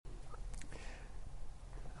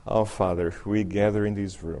Our Father, we gather in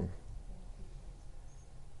this room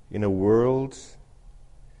in a world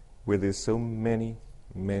where there's so many,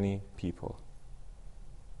 many people,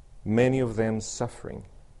 many of them suffering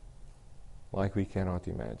like we cannot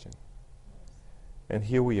imagine. And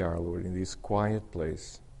here we are, Lord, in this quiet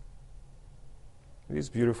place, this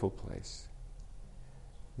beautiful place,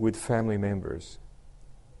 with family members,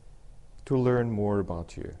 to learn more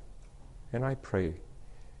about you. And I pray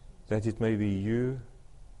that it may be you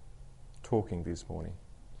talking this morning.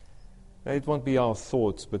 That it won't be our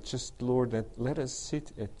thoughts, but just, Lord, that let us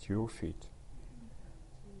sit at your feet.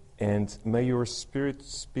 And may your Spirit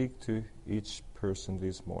speak to each person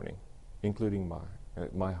this morning, including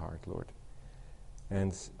my heart, Lord.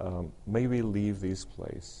 And may we leave this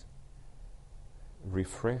place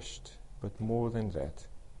refreshed, but more than that,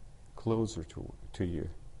 closer to you.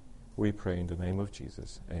 We pray in the name of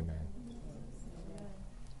Jesus. Amen.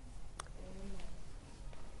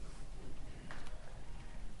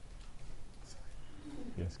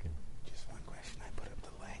 Yes, Kim. Just one question. I put up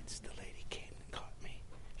the lights. The lady came and caught me.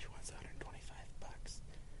 She wants $125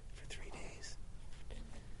 for 3 days.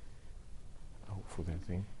 Oh, for that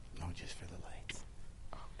thing? No, just for the lights.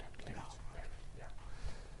 Oh, definitely. No. Yeah.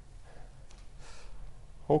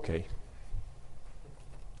 Okay.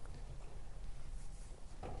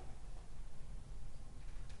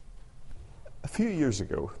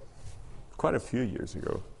 Quite a few years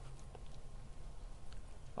ago,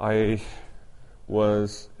 I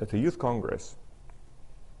was at a youth congress.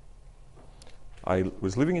 I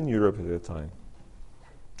was living in Europe at that time.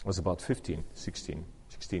 I was about 16.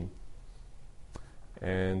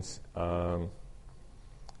 And I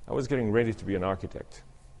was getting ready to be an architect.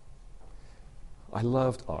 I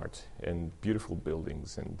loved art and beautiful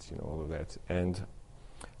buildings and all of that. And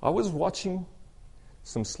I was watching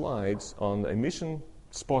some slides on a mission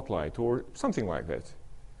spotlight or something like that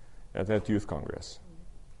at that youth congress.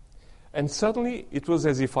 And suddenly it was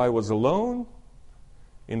as if I was alone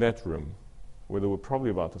in that room where there were probably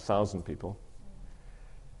about 1,000 people.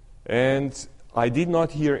 And I did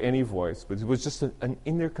not hear any voice, but it was just an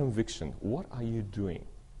inner conviction. What are you doing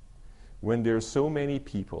when there are so many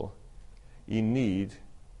people in need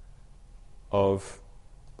of,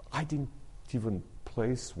 I didn't even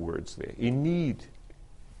place words there, in need.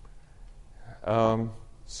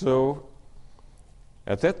 So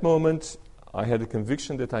at that moment, I had a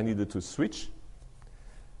conviction that I needed to switch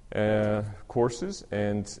courses,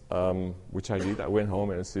 and which I did. I went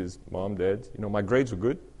home and I said, Mom, Dad, my grades were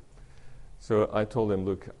good. So I told them,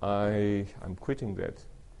 look, I'm quitting that,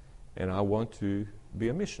 and I want to be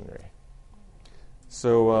a missionary.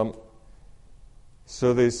 So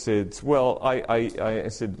they said, well, I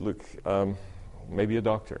said, look, maybe a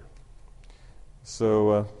doctor.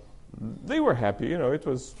 So they were happy. It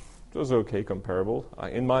was okay, comparable.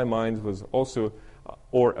 In my mind, it was also,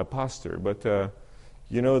 or a pastor. But,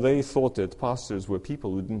 they thought that pastors were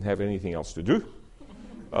people who didn't have anything else to do.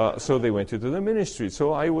 So they went into the ministry.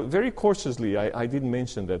 So very cautiously, I didn't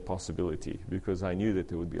mention that possibility because I knew that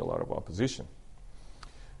there would be a lot of opposition.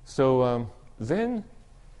 So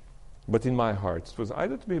but in my heart, it was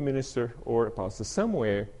either to be a minister or a pastor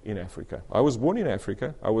somewhere in Africa. I was born in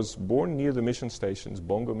Africa. I was born near the mission stations.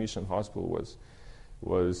 Bongo Mission Hospital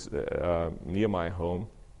was near my home.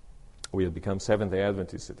 We had become Seventh-day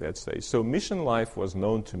Adventists at that stage. So mission life was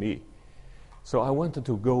known to me. So I wanted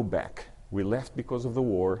to go back. We left because of the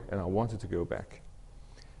war, and I wanted to go back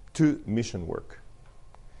to mission work.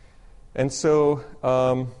 And so,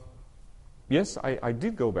 yes, I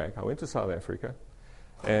did go back. I went to South Africa,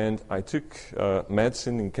 and I took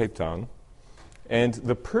medicine in Cape Town. And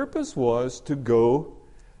the purpose was to go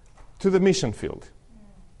to the mission field.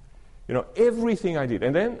 Everything I did.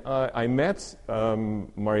 And then I met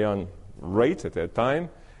Marianne Raitt at that time,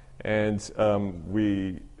 and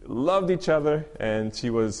we loved each other, and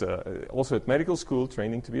she was also at medical school,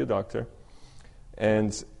 training to be a doctor.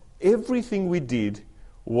 And everything we did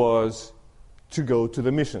was to go to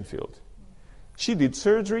the mission field. She did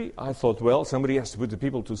surgery. I thought, well, somebody has to put the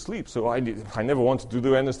people to sleep. So I never wanted to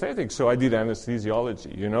do anesthetics, so I did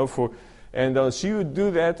anesthesiology, and she would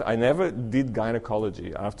do that. I never did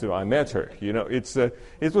gynecology after I met her.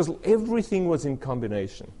 Everything was in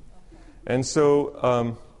combination. And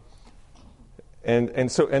so,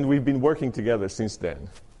 and we've been working together since then.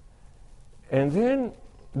 And then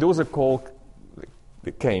there was a call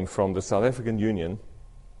that came from the South African Union,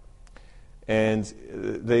 and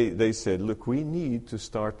they said, look, we need to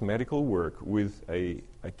start medical work with a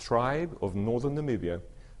tribe of northern Namibia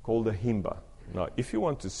called the Himba. Now, if you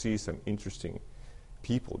want to see some interesting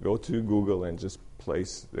people, go to Google and just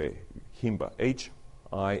place the Himba,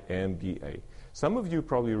 H-I-M-B-A. Some of you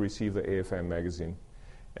probably received the AFM magazine,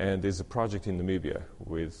 and there's a project in Namibia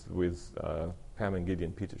with Pam and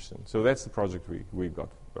Gideon Peterson. So that's the project we got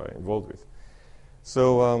involved with.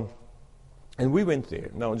 So, and we went there.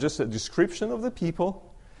 Now, just a description of the people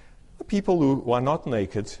who are not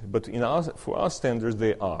naked, but for our standards,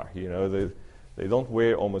 they are. You know, they don't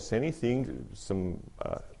wear almost anything. Some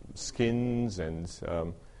skins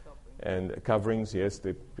and coverings. Yes,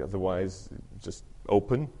 they otherwise just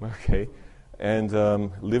open. Okay, and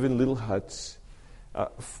live in little huts.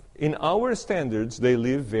 In our standards, they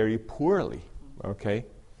live very poorly. Okay,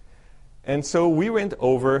 and so we went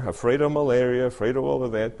over, afraid of malaria, afraid of all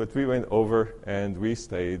of that, but we went over and we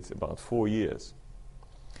stayed about 4 years.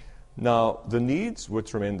 Now, the needs were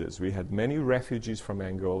tremendous. We had many refugees from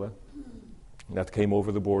Angola that came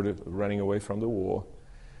over the border, running away from the war.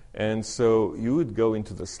 And so you would go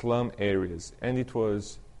into the slum areas, and it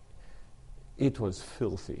was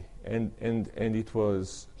filthy. And it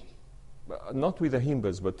was, not with the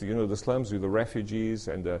Himbas, but, you know, the slums with the refugees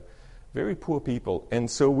and the very poor people.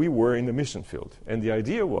 And so we were in the mission field. And the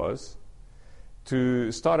idea was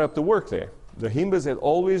to start up the work there. The Himbas had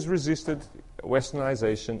always resisted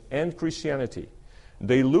Westernization and Christianity.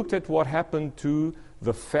 They looked at what happened to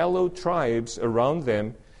the fellow tribes around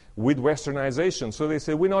them with Westernization. So they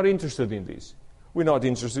said, we're not interested in this. We're not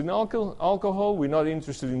interested in alcohol. We're not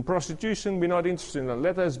interested in prostitution. We're not interested in that.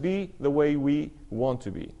 Let us be the way we want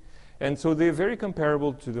to be. And so they're very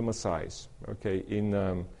comparable to the Maasais, okay,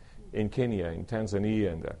 in Kenya, in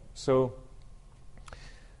Tanzania. And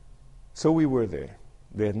so we were there.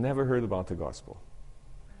 They had never heard about the gospel.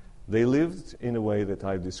 They lived in a way that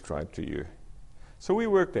I've described to you. So we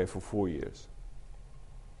worked there for 4 years.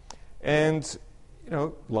 And, you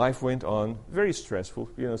know, life went on, very stressful.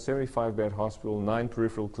 You know, 75-bed hospital, 9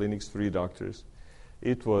 peripheral clinics, 3 doctors.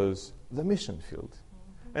 It was the mission field.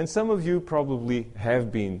 And some of you probably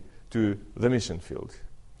have been to the mission field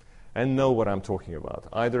and know what I'm talking about,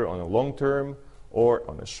 either on a long term or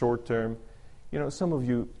on a short term. You know, some of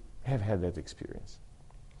you have had that experience.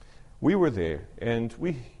 We were there, and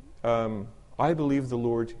I believe the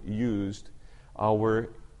Lord used our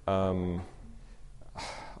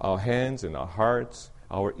hands and our hearts,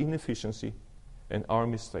 our inefficiency and our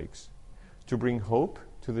mistakes to bring hope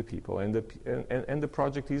to the people. And the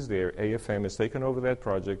project is there. AFM has taken over that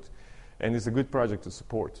project, and it's a good project to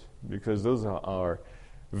support because those are our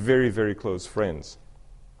very, very close friends.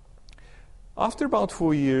 After about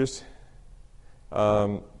 4 years,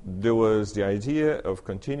 there was the idea of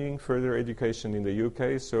continuing further education in the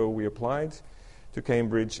UK, so we applied to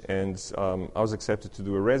Cambridge, and I was accepted to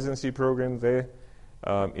do a residency program there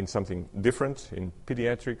in something different, in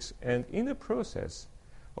pediatrics. And in the process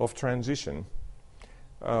of transition,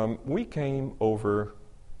 we came over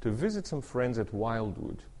to visit some friends at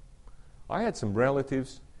Wildwood. I had some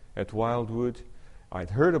relatives at Wildwood. I'd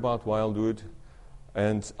heard about Wildwood,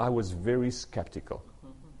 and I was very skeptical.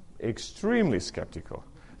 Extremely skeptical.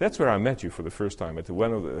 That's where I met you for the first time, at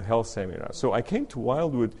one of the health seminars. So I came to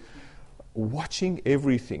Wildwood watching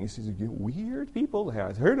everything. This is weird people that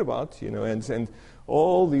I'd heard about, you know, and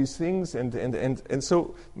all these things. And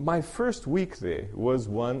so my first week there was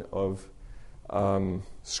one of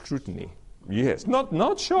scrutiny. Yes,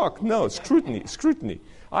 not shock, no, scrutiny.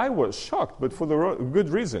 I was shocked, but for the good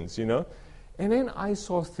reasons, you know. And then I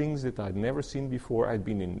saw things that I'd never seen before. I'd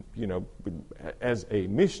been in, you know, as a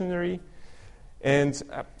missionary. And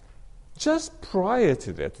just prior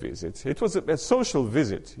to that visit, it was a social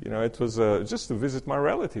visit. You know, it was just to visit my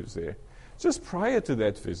relatives there. Just prior to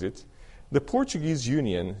that visit, the Portuguese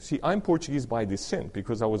Union, see, I'm Portuguese by descent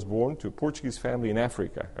because I was born to a Portuguese family in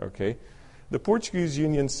Africa, okay? The Portuguese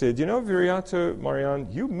Union said, you know, Viriato,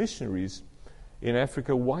 Marianne, you missionaries in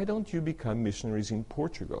Africa, why don't you become missionaries in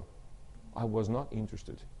Portugal? I was not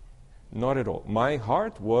interested. Not at all. My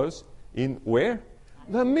heart was in where?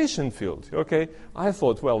 The mission field. Okay. I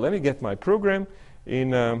thought, well, let me get my program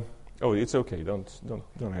in. Oh, it's okay. Don't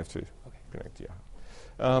have to connect.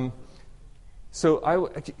 Yeah.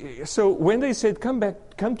 So when they said come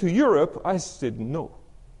to Europe, I said no.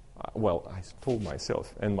 Well, I told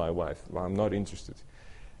myself and my wife, well, I'm not interested.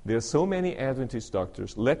 There are so many Adventist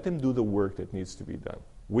doctors. Let them do the work that needs to be done.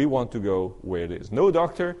 We want to go where there is no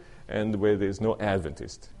doctor and where there is no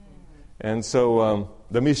Adventist. And so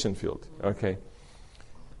the mission field, okay.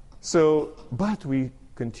 So, but we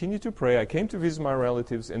continued to pray. I came to visit my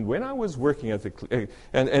relatives, and when I was working at the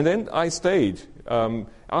and then I stayed.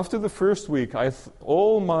 After the first week,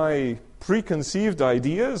 all my preconceived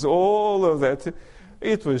ideas, all of that,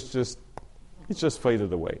 it just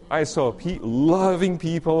faded away. I saw loving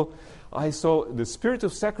people. I saw the spirit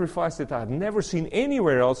of sacrifice that I had never seen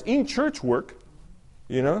anywhere else in church work.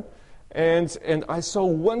 you know. And I saw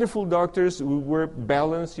wonderful doctors who were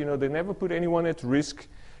balanced. You know, they never put anyone at risk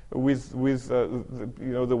with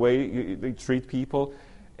the way they treat people.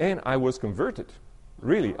 And I was converted.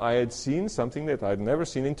 Really, I had seen something that I'd never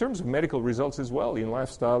seen in terms of medical results as well in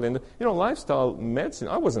lifestyle. And, lifestyle medicine,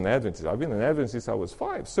 I was an Adventist. I've been an Adventist since I was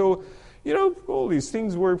 5. So, all these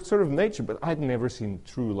things were sort of nature, but I'd never seen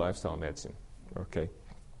true lifestyle medicine. Okay.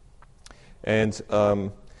 And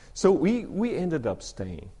so we ended up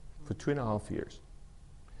staying for 2.5 years.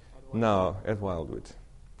 Now, at Wildwood.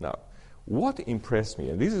 Now, what impressed me,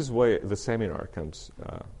 and this is where the seminar comes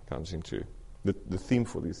into, the theme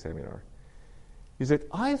for this seminar, is that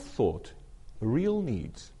I thought real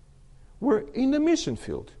needs were in the mission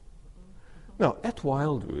field. Now, at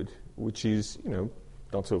Wildwood, which is,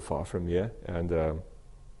 not so far from here, and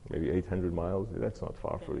maybe 800 miles, that's not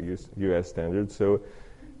far for the U.S. standards. So,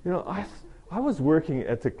 I was working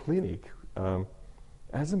at the clinic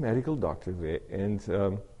as a medical doctor there,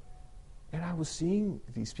 and I was seeing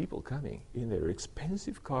these people coming in their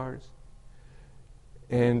expensive cars,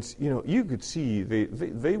 and, you could see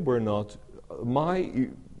they were not my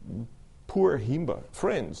poor Himba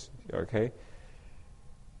friends, okay?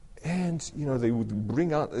 And, they would bring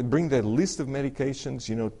that list of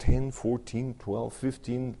medications, 10, 14, 12,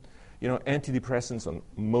 15, antidepressants on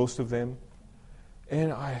most of them.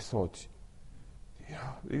 And I thought,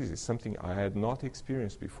 this is something I had not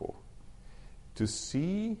experienced before. To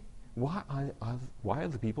see why are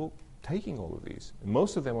the people taking all of these? And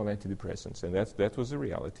most of them on antidepressants, and that was the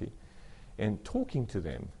reality. And talking to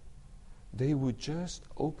them, they would just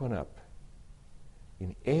open up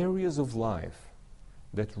in areas of life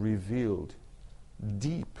that revealed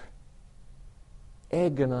deep,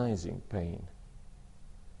 agonizing pain.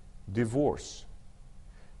 Divorce.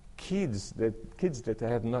 Kids that I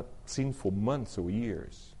had not seen for months or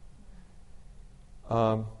years.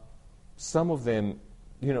 Some of them,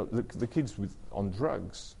 the kids on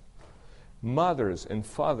drugs. Mothers and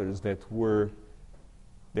fathers that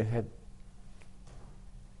had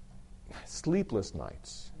sleepless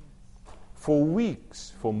nights for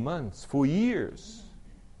weeks, for months, for years.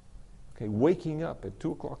 Okay, waking up at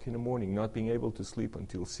 2 o'clock in the morning, not being able to sleep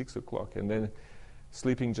until 6 o'clock, and then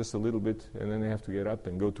sleeping just a little bit, and then they have to get up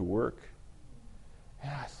and go to work.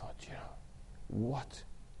 And I thought, what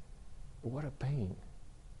a pain.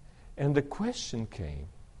 And the question came,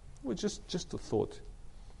 well, just a thought.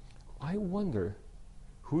 I wonder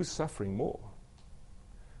who's suffering more.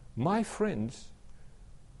 My friends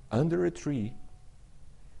under a tree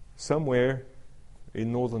somewhere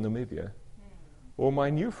in northern Namibia, or my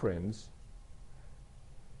new friends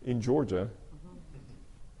in Georgia.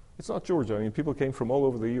 It's not Georgia. I mean, people came from all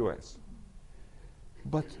over the U.S.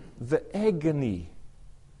 But the agony.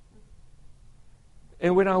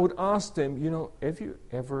 And when I would ask them, have you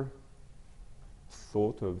ever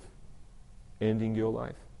thought of ending your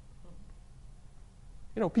life?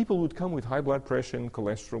 People would come with high blood pressure and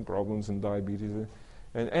cholesterol problems and diabetes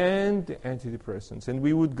and antidepressants, and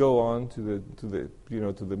we would go on to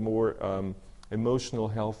the more emotional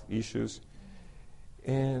health issues,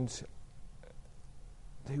 and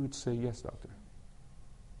they would say, "Yes, doctor."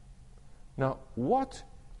 Now, what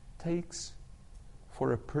takes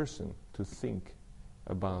for a person to think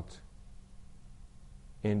about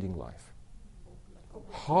ending life?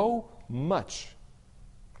 How much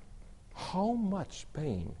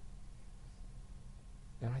pain?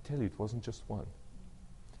 And I tell you, it wasn't just one.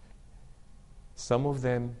 Some of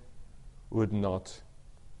them would not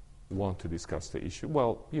want to discuss the issue.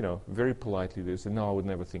 Well, very politely they said, "No, I would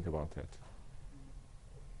never think about that."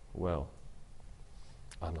 Well,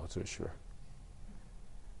 I'm not so sure.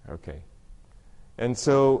 Okay. And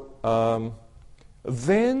so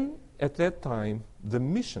then, at that time, the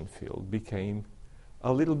mission field became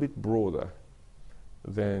a little bit broader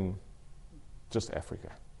than just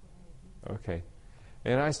Africa. Okay.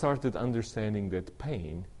 And I started understanding that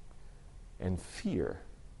pain and fear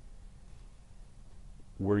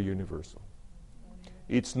were universal.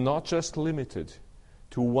 It's not just limited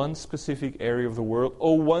to one specific area of the world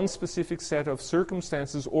or one specific set of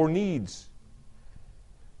circumstances or needs.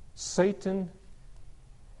 Satan,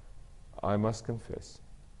 I must confess,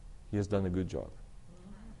 he has done a good job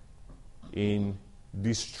in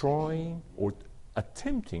destroying or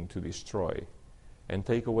attempting to destroy and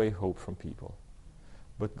take away hope from people.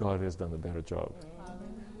 But God has done a better job.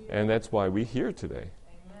 And that's why we're here today.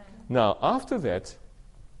 Amen. Now, after that,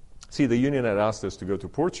 see, the union had asked us to go to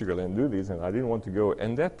Portugal and do this, and I didn't want to go.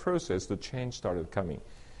 And that process, the change started coming.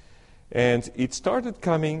 And it started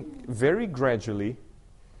coming very gradually.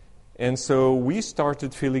 And so we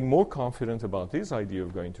started feeling more confident about this idea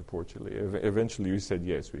of going to Portugal. Eventually we said,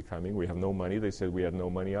 yes, we're coming. We have no money. They said we had no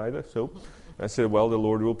money either. So I said, well, the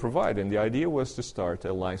Lord will provide. And the idea was to start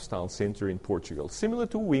a lifestyle center in Portugal, similar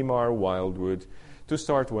to Weimar, Wildwood, to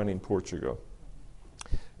start one in Portugal.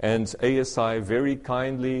 And ASI very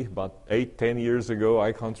kindly, about 10 years ago,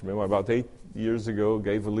 I can't remember, about 8 years ago,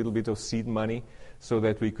 gave a little bit of seed money so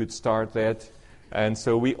that we could start that. And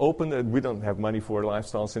so we opened, we don't have money for a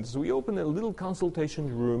lifestyle center, so we opened a little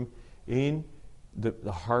consultation room in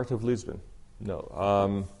the heart of Lisbon.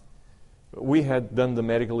 We had done the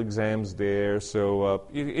medical exams there, so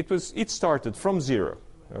it started from zero,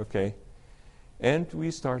 okay? And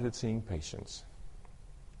we started seeing patients.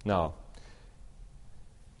 Now,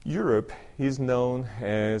 Europe is known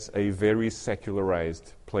as a very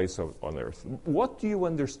secularized place on earth. What do you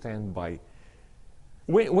understand by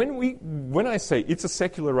when I say it's a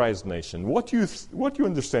secularized nation? What do you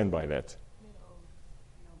understand by that?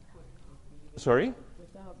 Sorry?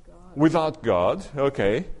 Without God. Without God.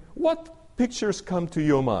 Okay. What pictures come to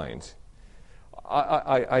your mind?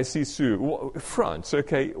 I see Sue. France.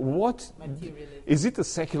 Okay. What is it? A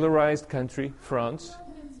secularized country, France?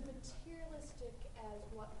 It's materialistic as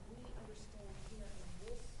what we understand here in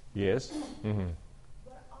this. Yes. Mm-hmm.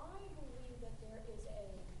 But I believe that there is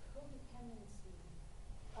a codependency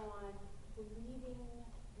on believing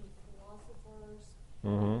the philosophers,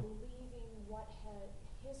 believing what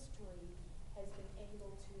history has been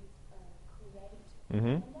able to create.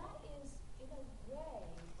 Mm-hmm. And that is, in a way,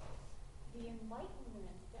 the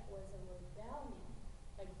Enlightenment that was a rebellion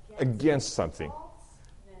Against something.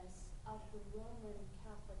 falseness of the Roman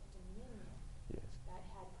Catholic dominion that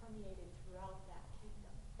had permeated throughout that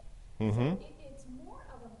kingdom. Mm-hmm. So it's more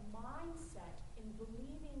of a mindset in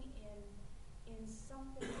believing in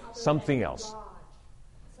something other than else. God.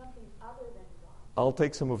 Something other than God. I'll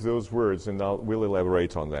take some of those words and we'll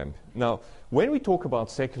elaborate on them. Now, when we talk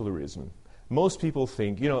about secularism, most people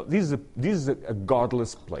think, this is a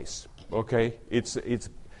godless place. Okay, it's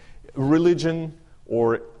religion,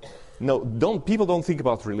 or people don't think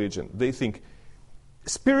about religion. They think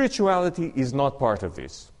spirituality is not part of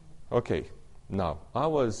this. Okay, now I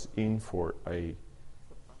was in for a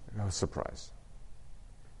surprise,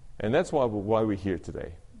 and that's why we're here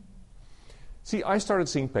today. See, I started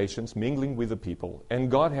seeing patients, mingling with the people,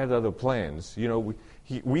 and God had other plans.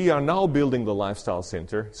 We are now building the lifestyle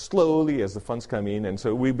center slowly as the funds come in, and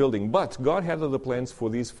so we're building. But God had other plans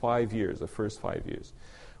for these 5 years, the first 5 years.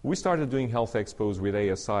 We started doing health expos with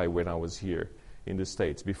ASI when I was here in the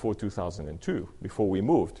States before 2002, before we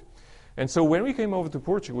moved. And so when we came over to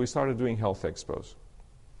Portugal, we started doing health expos.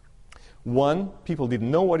 One, people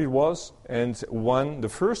didn't know what it was, and the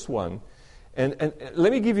first one, and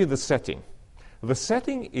let me give you the setting. The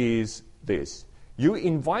setting is this. You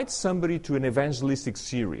invite somebody to an evangelistic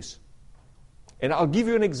series. And I'll give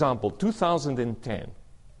you an example. 2010.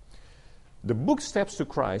 The book Steps to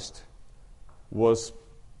Christ was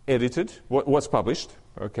edited, was published,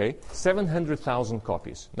 700,000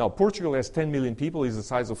 copies. Now, Portugal has 10 million people, is the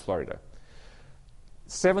size of Florida.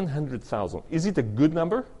 700,000. Is it a good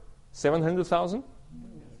number? 700,000?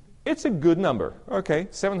 It's a good number.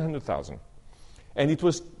 700,000. And it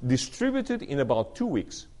was distributed in about 2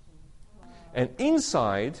 weeks. And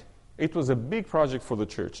inside, it was a big project for the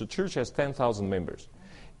church. The church has 10,000 members.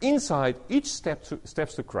 Inside each Steps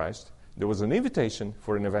to Christ, there was an invitation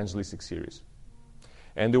for an evangelistic series.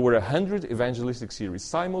 And there were 100 evangelistic series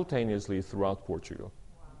simultaneously throughout Portugal.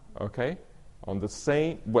 Okay? At the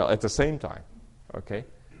same time. Okay?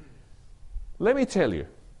 Let me tell you.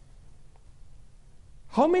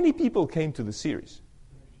 How many people came to the series?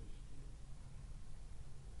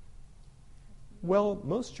 Well,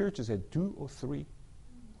 most churches had 2 or 3.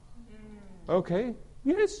 Okay,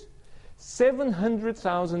 yes.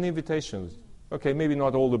 700,000 invitations. Okay, maybe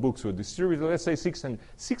not all the books were distributed. Let's say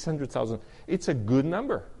 600,000. It's a good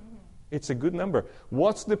number. It's a good number.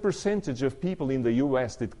 What's the percentage of people in the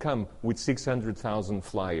U.S. that come with 600,000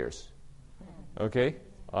 flyers? Okay?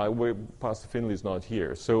 Pastor Finley's not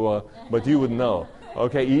here, so but you would know.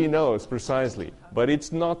 Okay, he knows precisely. But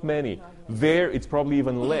it's not many. There, it's probably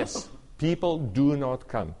even less. People do not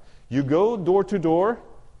come. You go door to door,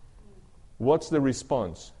 what's the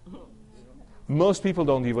response? Most people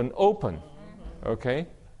don't even open. Okay?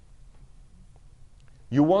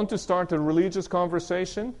 You want to start a religious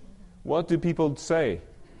conversation? What do people say?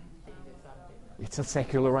 It's a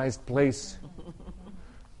secularized place.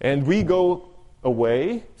 And we go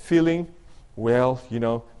away feeling,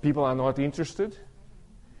 people are not interested.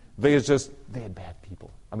 They're bad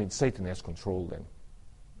people. Satan has controlled them.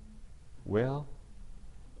 Well,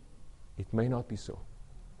 it may not be so.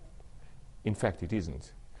 In fact, it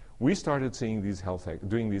isn't. We started seeing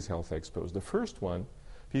doing these health expos. The first one,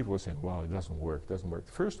 people were saying, wow, it doesn't work. The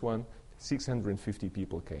first one, 650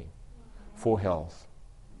 people came for health.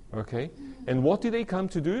 Okay? And what did they come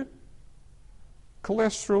to do?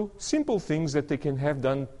 Cholesterol, simple things that they can have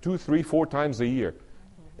done 2, 3, 4 times a year.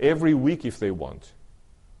 Every week if they want.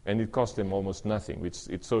 And it costs them almost nothing.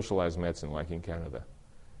 It's socialized medicine like in Canada.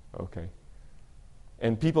 Okay?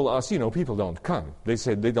 And people ask, people don't come. They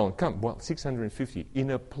said they don't come. Well, 650 in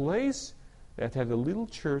a place that had a little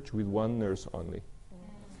church with one nurse only.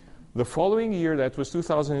 The following year, that was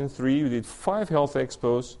 2003, we did 5 health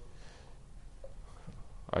expos.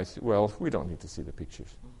 Well, we don't need to see the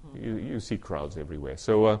pictures. You see crowds everywhere.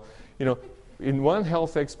 So, in one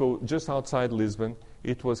health expo just outside Lisbon,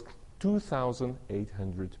 it was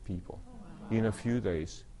 2,800 people in a few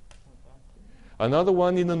days. Another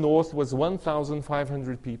one in the north was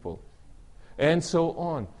 1,500 people. And so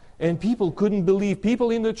on. And people couldn't believe. People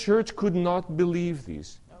in the church could not believe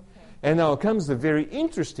these. Okay. And now comes the very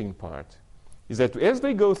interesting part, is that as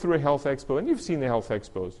they go through a health expo, and you've seen the health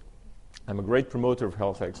expos, I'm a great promoter of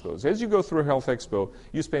health expos. As you go through a health expo,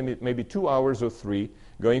 you spend maybe 2 hours or 3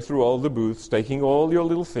 going through all the booths, taking all your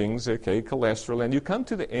little things, okay, cholesterol, and you come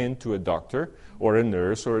to the end to a doctor or a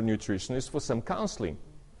nurse or a nutritionist for some counseling.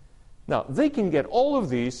 Now, they can get all of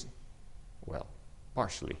these, well,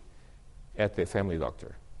 partially, at their family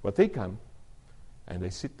doctor. But they come and they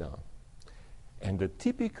sit down. And the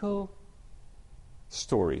typical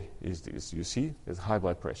story is this. You see, there's high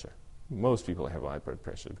blood pressure. Most people have high blood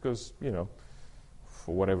pressure because,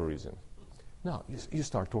 for whatever reason. Now, you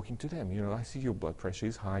start talking to them. I see your blood pressure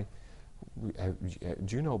is high.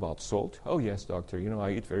 Do you know about salt? Oh, yes, doctor.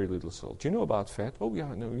 I eat very little salt. Do you know about fat? Oh,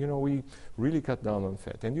 yeah. No, we really cut down on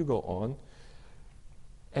fat. And you go on,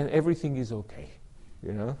 and everything is okay,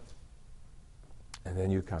 And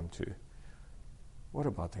then you come to, what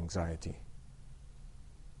about anxiety?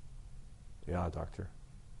 Yeah, doctor.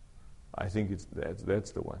 I think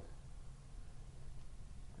that's the one.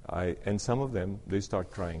 And some of them, they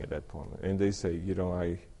start crying at that point. And they say,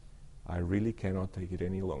 I really cannot take it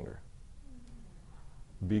any longer.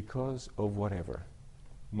 Because of whatever.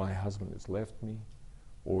 My husband has left me,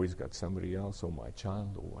 or he's got somebody else, or my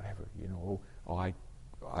child, or whatever. Or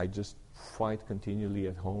I just fight continually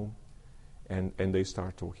at home. And they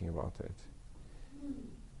start talking about that.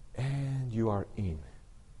 And you are in.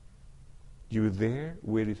 You're there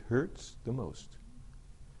where it hurts the most.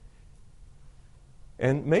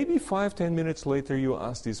 And maybe 5-10 minutes later you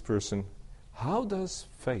ask this person, how does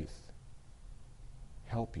faith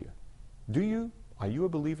help you? Are you a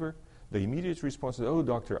believer? The immediate response is, oh,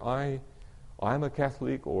 doctor, I'm a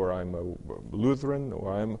Catholic, or I'm a Lutheran,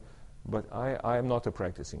 but I am not a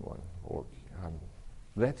practicing one. Or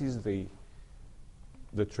that is the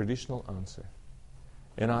traditional answer.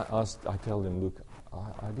 And I tell them, look,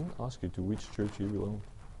 I didn't ask you to which church you belong.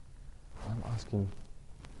 I'm asking,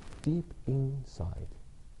 deep inside,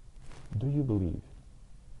 do you believe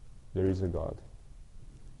there is a God?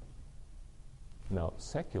 Now,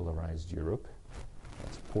 secularized Europe,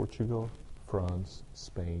 that's Portugal, France,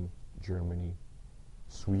 Spain, Germany,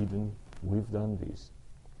 Sweden, we've done this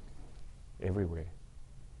everywhere.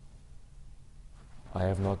 I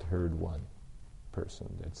have not heard one person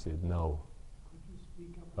that said no.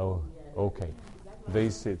 Oh, okay. They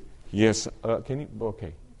said, yes,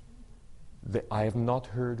 okay. I have not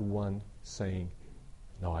heard one saying,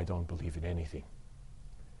 no, I don't believe in anything.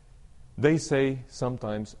 They say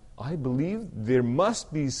sometimes, I believe there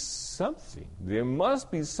must be something. There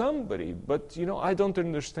must be somebody, but, I don't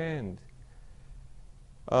understand.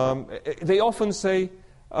 They often say,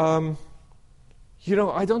 I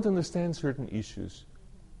don't understand certain issues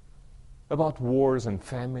about wars and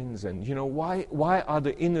famines and, why are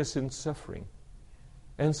the innocent suffering?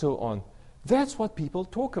 And so on. That's what people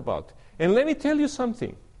talk about. And let me tell you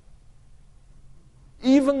something.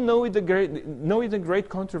 Even knowing the great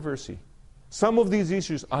controversy, some of these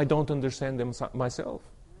issues, I don't understand them myself.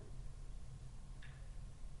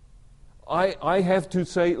 I have to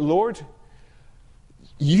say, Lord,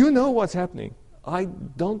 you know what's happening. I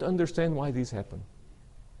don't understand why these happen.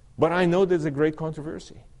 But I know there's a great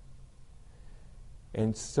controversy.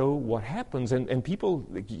 And so what happens, and people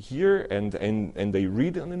hear and they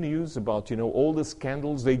read on the news about, all the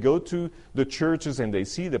scandals. They go to the churches and they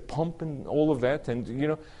see the pomp and all of that.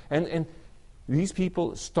 And these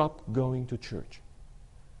people stop going to church.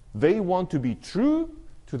 They want to be true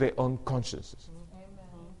to their own consciences.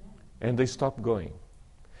 And they stop going.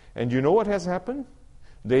 And you know what has happened?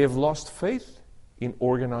 They have lost faith in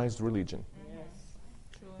organized religion.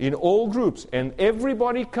 In all groups. And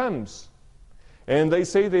everybody comes. And they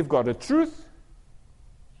say they've got a truth,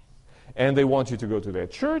 and they want you to go to their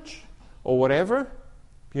church or whatever,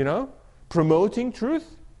 promoting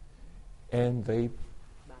truth, and they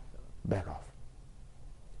back off.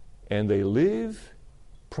 And they live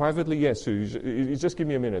privately. Yes, so you just give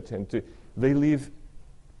me a minute. And they live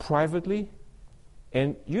privately,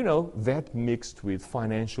 and that mixed with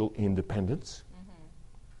financial independence.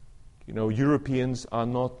 Europeans are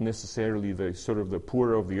not necessarily the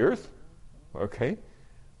poor of the earth. Okay,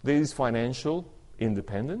 there is financial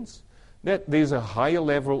independence. That there's a higher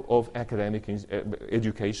level of academic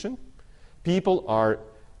education. People are,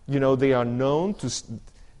 they are known to.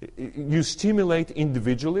 You stimulate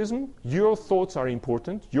individualism. Your thoughts are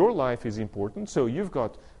important. Your life is important. So you've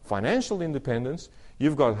got financial independence.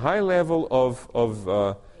 You've got high level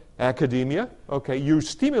of academia. Okay, you're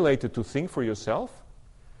stimulated to think for yourself.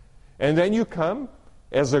 And then you come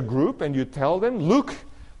as a group and you tell them, look,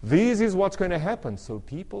 this is what's going to happen. So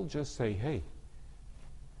people just say, hey,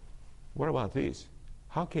 what about this?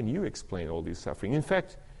 How can you explain all this suffering? In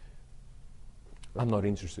fact, I'm not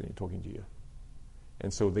interested in talking to you.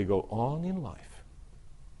 And so they go on in life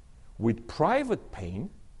with private pain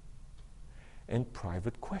and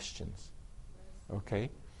private questions. Okay?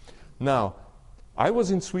 Now, I was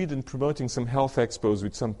in Sweden promoting some health expos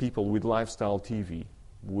with some people with Lifestyle TV,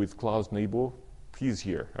 with Klaus Nebo. He's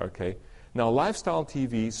here, okay? Now, Lifestyle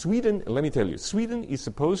TV, Sweden, let me tell you, Sweden is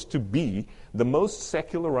supposed to be the most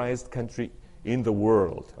secularized country in the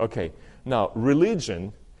world. Okay, now,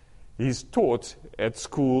 religion is taught at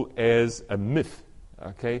school as a myth.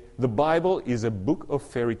 Okay, the Bible is a book of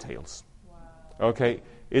fairy tales. Wow. Okay,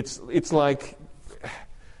 it's like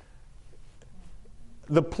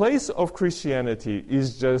the place of Christianity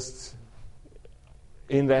is just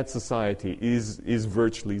in that society is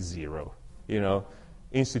virtually zero.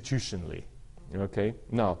 Institutionally. Okay,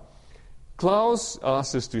 now Klaus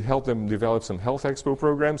asked us to help them develop some health expo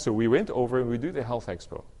programs, so we went over and we do the health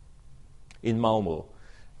expo in Malmö,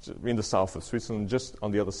 in the south of Switzerland, just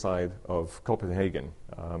on the other side of Copenhagen.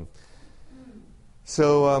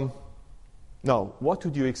 Now, what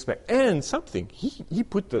would you expect? And something, he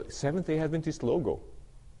put the Seventh-day Adventist logo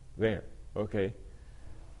there, okay?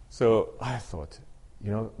 So I thought,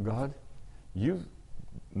 God, you've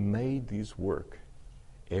made this work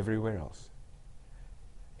everywhere else.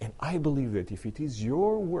 And I believe that if it is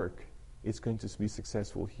your work, it's going to be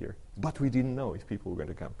successful here. But we didn't know if people were going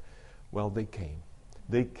to come. Well, they came.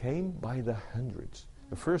 They came by the hundreds.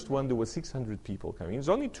 The first one, there were 600 people coming. It was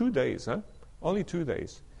only 2 days, Only 2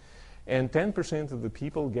 days. And 10% of the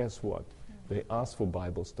people, guess what? They asked for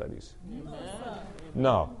Bible studies. Amen.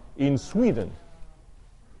 Now, in Sweden,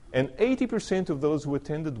 and 80% of those who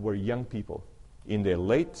attended were young people in their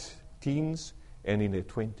late teens and in their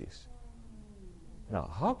 20s. Now,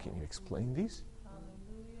 how can you explain this?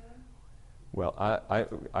 Well,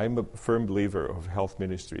 I'm a firm believer of health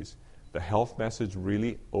ministries. The health message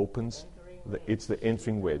really opens, it's the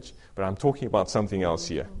entering wedge. But I'm talking about something else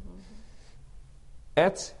here.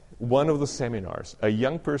 At one of the seminars, a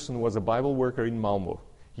young person was a Bible worker in Malmö.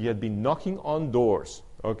 He had been knocking on doors,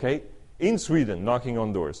 okay, in Sweden, knocking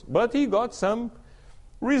on doors. But he got some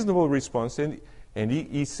reasonable response, and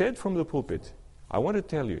he said from the pulpit, I want to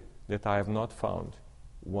tell you that I have not found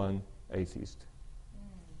one atheist.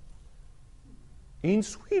 In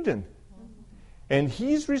Sweden. And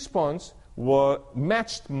his response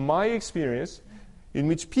matched my experience, in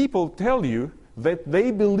which people tell you that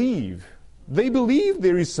they believe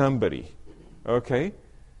there is somebody, okay?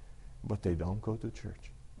 But they don't go to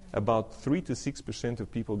church. About 3 to 6%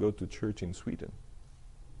 of people go to church in Sweden.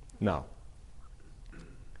 Now,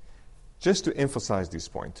 just to emphasize this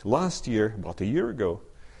point, last year, about a year ago,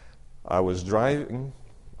 I was driving.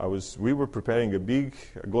 We were preparing a big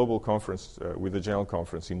global conference with the General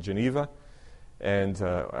Conference in Geneva, and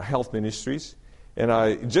health ministries.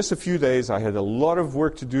 And just a few days, I had a lot of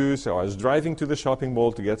work to do, so I was driving to the shopping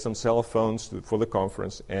mall to get some cell phones for the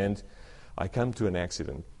conference, and I come to an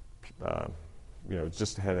accident. It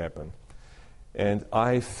just had happened. And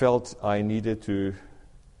I felt I needed to,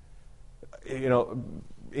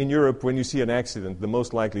 in Europe, when you see an accident, the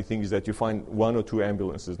most likely thing is that you find 1 or 2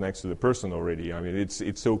 ambulances next to the person already. I mean,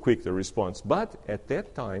 it's so quick, the response. But at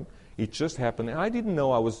that time, it just happened. And I didn't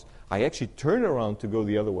know I actually turned around to go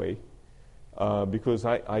the other way because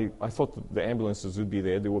I thought the ambulances would be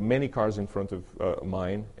there. There were many cars in front of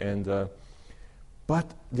mine.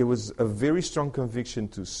 But there was a very strong conviction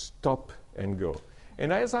to stop and go.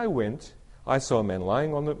 And as I went, I saw a man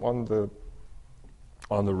lying on the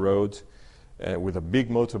road with a big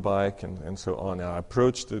motorbike and so on. I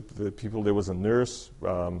approached the people. There was a nurse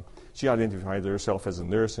she identified herself as a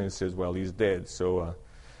nurse and says, well, he's dead. So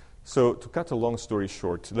to cut a long story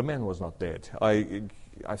short, the man was not dead. I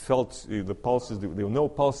felt the pulses, there were no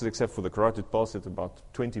pulses except for the carotid pulse at about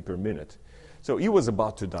 20 per minute. So he was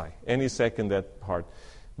about to die, any second that part.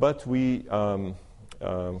 But we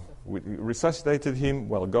resuscitated him,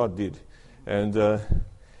 well, God did. And the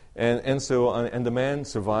man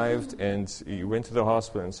survived, and he went to the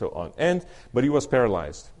hospital and so on. But he was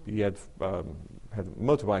paralyzed. He had a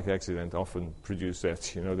motorbike accident, often produce that,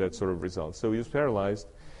 that sort of result. So he was paralyzed,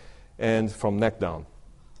 and from neck down.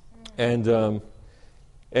 And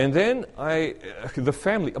then the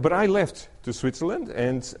family, but I left to Switzerland,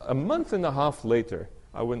 and a month and a half later,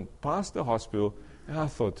 I went past the hospital, and I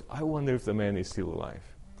thought, I wonder if the man is still alive.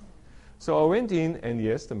 So I went in, and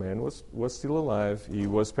yes, the man was still alive.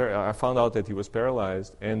 I found out that he was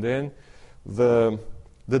paralyzed, and then the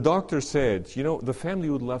doctor said, the family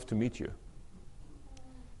would love to meet you.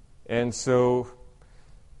 And so,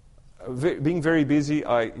 being very busy,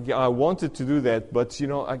 I wanted to do that, but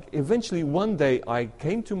eventually one day I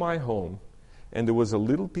came to my home, and there was a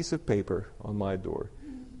little piece of paper on my door.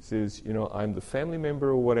 It says, I'm the family member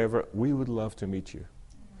or whatever. We would love to meet you.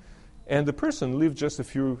 And the person lived just a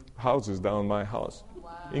few houses down my house.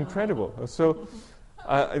 Wow. Incredible. So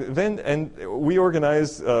then we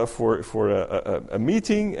organized for a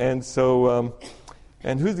meeting, and so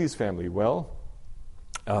and who's this family? Well,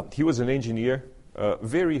 he was an engineer,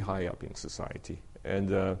 very high up in society,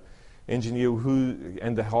 and engineer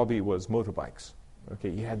and the hobby was motorbikes. Okay,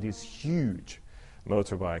 he had this huge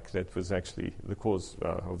motorbike that was actually the cause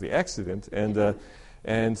of the accident, and the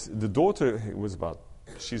daughter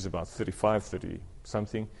she's about 35,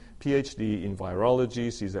 30-something, PhD in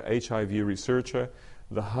virology. She's an HIV researcher.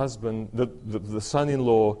 The husband, the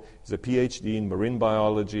son-in-law is a PhD in marine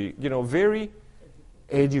biology. Very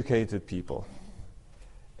educated people.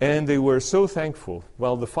 And they were so thankful.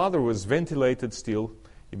 Well, the father was ventilated still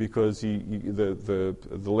because the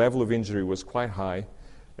level of injury was quite high.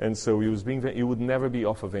 And so he would never be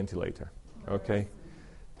off a ventilator. Okay?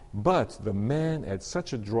 But the man had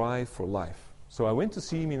such a drive for life. So I went to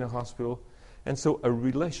see him in a hospital, and so a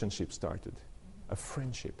relationship started, a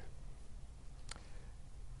friendship.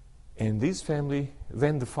 And this family,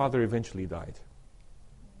 then the father eventually died.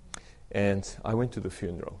 And I went to the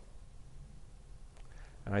funeral.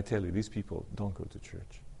 And I tell you, these people don't go to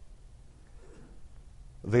church.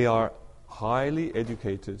 They are highly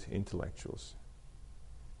educated intellectuals.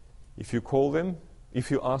 If you call them,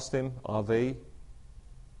 if you ask them, are they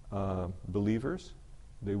believers?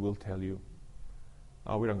 They will tell you,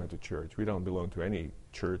 we don't go to church. We don't belong to any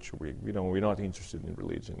church. We're not interested in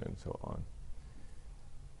religion and so on.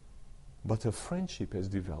 But a friendship has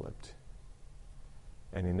developed.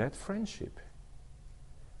 And in that friendship,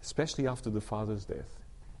 especially after the father's death,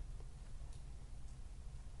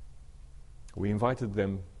 we invited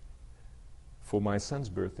them for my son's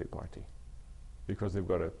birthday party because they've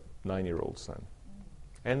got a 9-year-old son.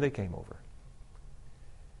 And they came over.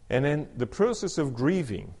 And then the process of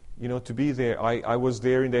grieving, to be there. I was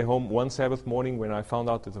there in their home one Sabbath morning when I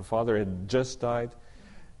found out that the father had just died.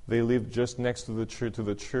 They lived just next to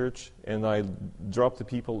the church, and I dropped the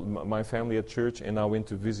people, my family at church, and I went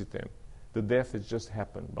to visit them. The death had just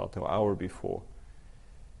happened about an hour before.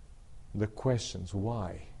 The questions,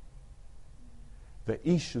 why? The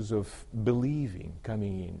issues of believing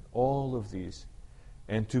coming in, all of these,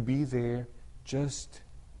 and to be there just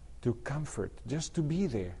to comfort, just to be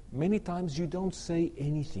there. Many times you don't say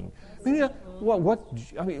anything.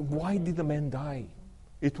 Why did the man die?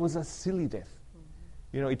 It was a silly death.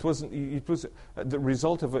 It was the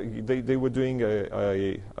result of they were doing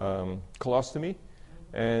a colostomy,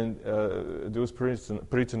 and there was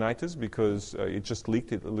peritonitis because it just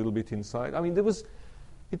leaked it a little bit inside.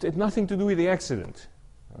 It had nothing to do with the accident,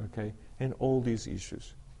 okay? And all these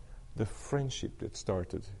issues, the friendship that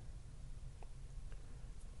started.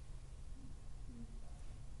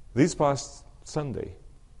 This past Sunday,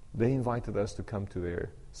 they invited us to come to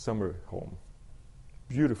their summer home.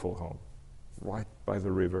 Beautiful home, right by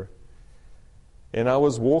the river. And I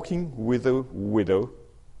was walking with a widow.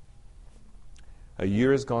 A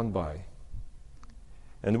year has gone by.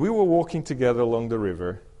 And we were walking together along the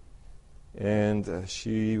river. And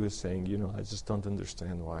she was saying, I just don't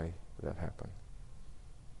understand why that happened.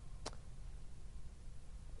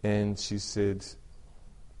 And she said,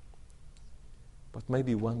 but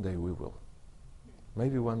maybe one day we will.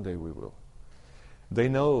 Maybe one day we will. They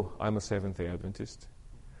know I'm a Seventh-day Adventist.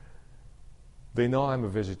 They know I'm a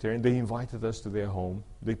vegetarian. They invited us to their home.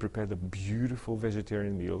 They prepared a beautiful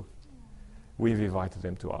vegetarian meal. We've invited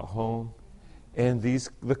them to our home. And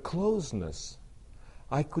the closeness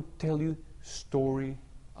I could tell you story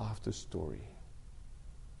after story.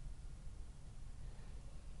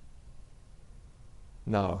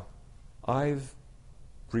 Now, I've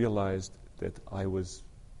realized that I was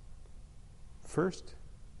first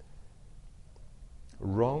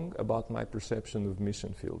wrong about my perception of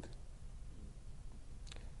mission field.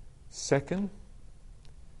 Second,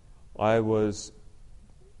 I was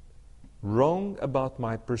wrong about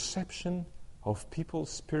my perception of people's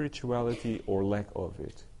spirituality or lack of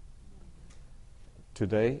it.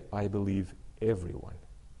 Today, I believe everyone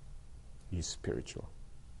is spiritual.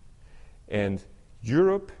 And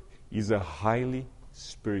Europe is a highly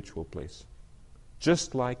spiritual place,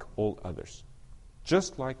 just like all others.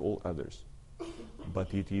 Just like all others.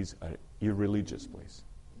 But it is an irreligious place.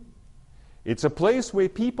 It's a place where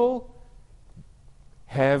people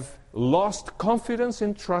have lost confidence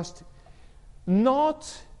and trust,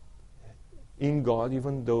 not in God,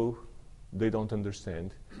 even though they don't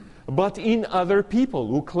understand, but in other people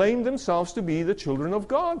who claim themselves to be the children of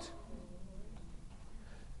God.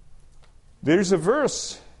 There's a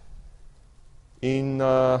verse in,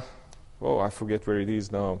 I forget where it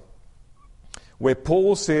is now, where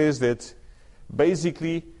Paul says that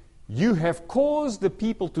basically you have caused the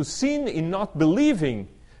people to sin in not believing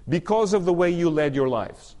because of the way you led your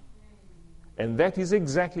lives. And that is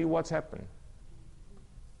exactly what's happened.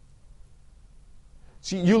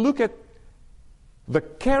 See, you look at the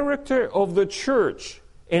character of the church,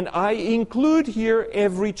 and I include here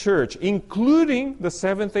every church, including the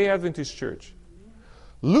Seventh-day Adventist Church.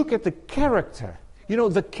 Look at the character. You know,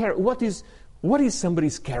 what is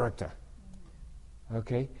somebody's character?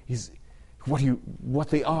 Okay, what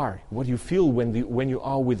they are, what you feel when you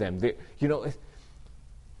are with them.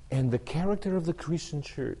 And the character of the Christian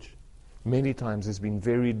church many times has been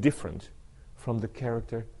very different from the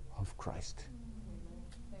character of Christ.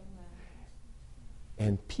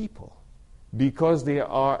 And people, because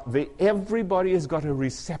everybody has got a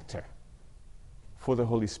receptor for the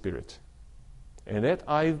Holy Spirit. And that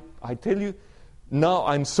I tell you, now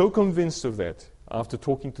I'm so convinced of that after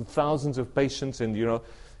talking to thousands of patients, and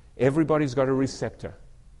everybody's got a receptor.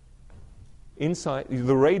 Inside,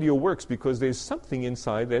 the radio works because there's something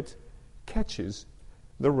inside that catches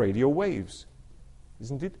the radio waves.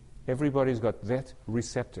 Isn't it? Everybody's got that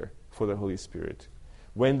receptor for the Holy Spirit.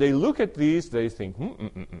 When they look at these, they think,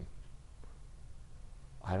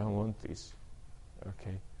 I don't want this.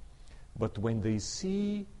 Okay. But when they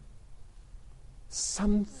see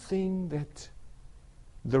something that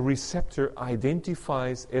the receptor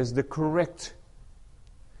identifies as the correct.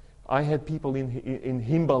 I had people in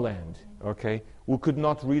Himbaland, okay, who could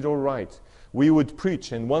not read or write. We would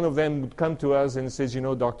preach, and one of them would come to us and says,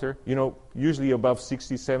 doctor, usually above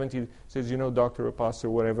 60, 70, says, doctor or pastor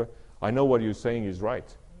or whatever, I know what you're saying is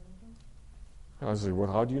right. I said,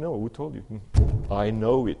 well, how do you know? Who told you? I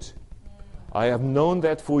know it. I have known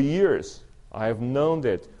that for years. I have known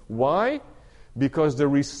that. Why? Because the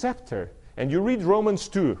receptor, and you read Romans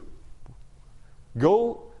 2.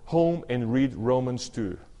 Go home and read Romans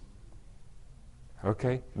 2.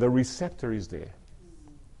 Okay? The receptor is there.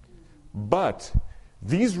 But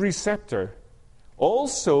these receptor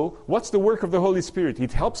also, what's the work of the Holy Spirit?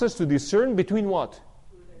 It helps us to discern between what?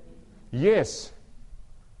 Yes.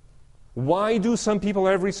 Why do some people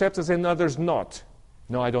have receptors and others not?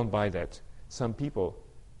 No, I don't buy that. Some people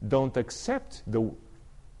don't accept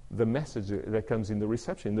the message that comes in the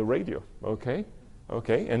reception, in the radio. Okay?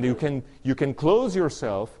 Okay? And you can close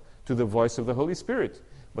yourself to the voice of the Holy Spirit.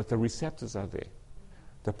 But the receptors are there.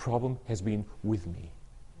 The problem has been with me.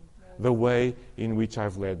 The way in which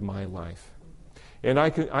I've led my life. And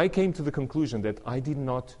I came to the conclusion that I did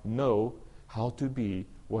not know how to be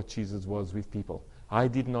what Jesus was with people. I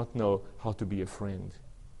did not know how to be a friend.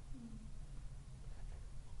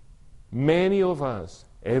 Many of us,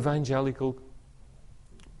 evangelical,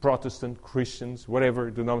 Protestant, Christians,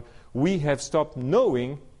 whatever, we have stopped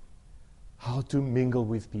knowing how to mingle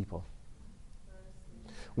with people.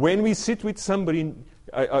 When we sit with somebody,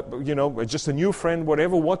 just a new friend,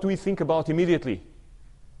 whatever, what do we think about immediately?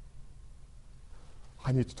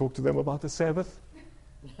 I need to talk to them about the Sabbath.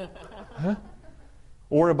 Huh?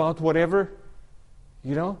 Or about whatever,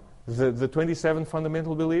 the 27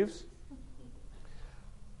 fundamental beliefs.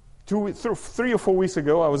 3 or 4 weeks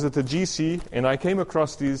ago, I was at the GC, and I came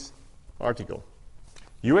across this article.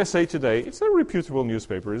 USA Today, it's a reputable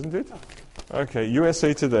newspaper, isn't it? Okay,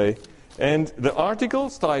 USA Today. And the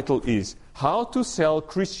article's title is, How to Sell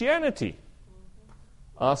Christianity.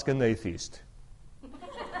 Ask an Atheist.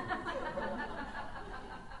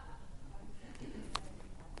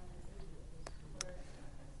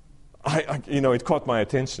 It caught my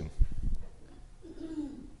attention.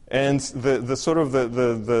 And the sort of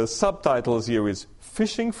the subtitles here is,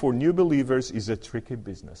 fishing for new believers is a tricky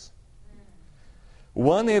business.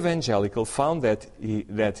 One evangelical found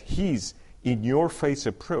that his in-your-face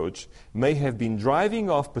approach may have been driving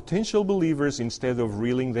off potential believers instead of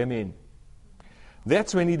reeling them in.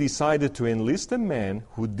 That's when he decided to enlist a man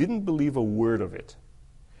who didn't believe a word of it.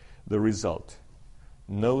 The result,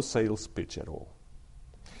 no sales pitch at all.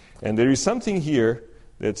 And there is something here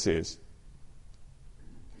that says,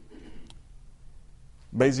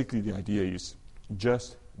 basically the idea is,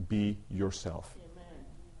 just be yourself. Amen.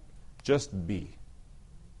 Just be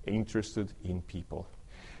interested in people.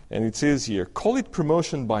 And it says here, call it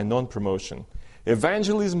promotion by non-promotion,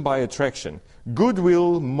 evangelism by attraction,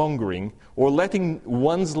 goodwill mongering, or letting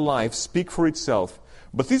one's life speak for itself.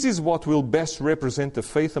 But this is what will best represent the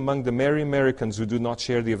faith among the merry Americans who do not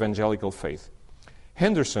share the evangelical faith.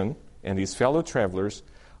 Henderson and his fellow travelers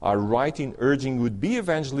are right in urging would-be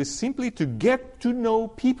evangelists simply to get to know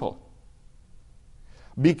people,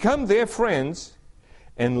 become their friends,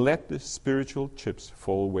 and let the spiritual chips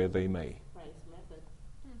fall where they may. Christ method.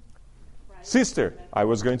 Sister, I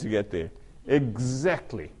was going to get there.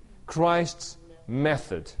 Exactly. Christ's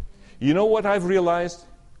method. You know what I've realized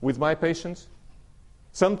with my patients?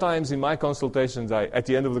 Sometimes in my consultations, at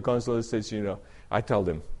the end of the consultation, I tell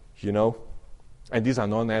them, and these are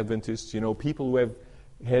non-Adventists, people who have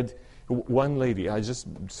had, one lady, I just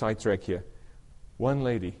sidetrack here, one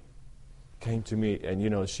lady came to me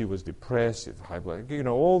and, she was depressed, high blood,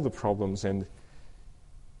 all the problems, and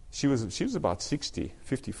she was about 60,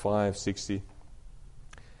 55, 60.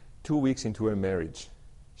 2 weeks into her marriage,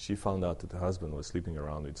 she found out that the husband was sleeping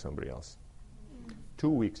around with somebody else. 2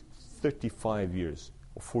 weeks, 35 years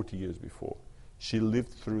or 40 years before. She lived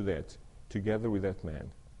through that together with that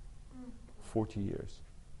man. 40 years.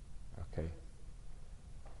 Okay.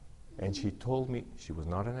 And she told me, she was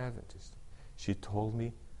not an Adventist, she told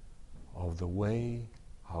me of the way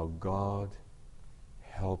how God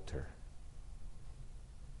helped her.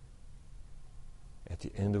 At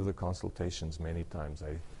the end of the consultations, many times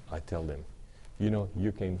I tell them,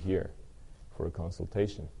 you came here for a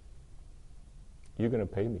consultation. You're going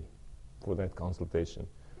to pay me for that consultation,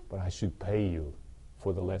 but I should pay you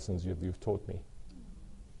for the lessons you've taught me.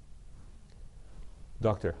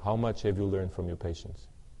 Doctor, how much have you learned from your patients?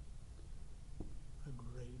 A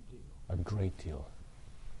great deal. A great deal.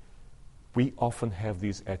 We often have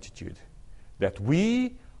this attitude that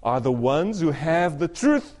we are the ones who have the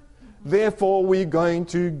truth, therefore we're going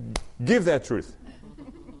to give that truth.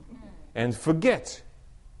 And forget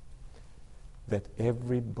that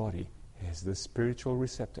everybody has the spiritual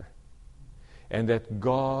receptor and that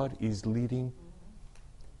God is leading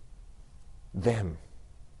them.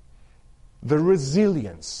 The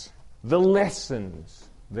resilience, the lessons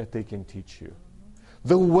that they can teach you.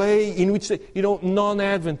 The way in which they,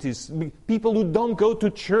 non-Adventists, people who don't go to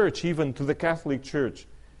church, even to the Catholic Church.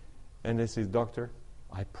 And they say, Doctor,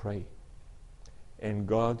 I pray. And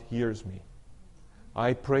God hears me.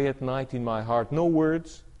 I pray at night in my heart. No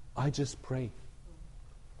words, I just pray.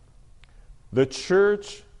 The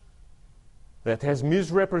church that has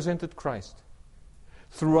misrepresented Christ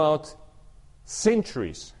throughout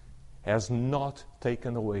centuries has not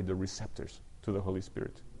taken away the receptors to the Holy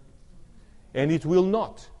Spirit. And it will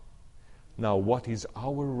not. Now, what is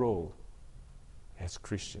our role as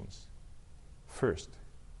Christians? First,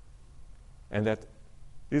 and that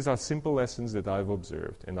these are simple lessons that I've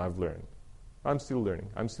observed and I've learned. I'm still learning.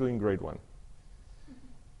 I'm still in grade 1.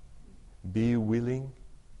 Be willing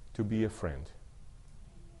to be a friend.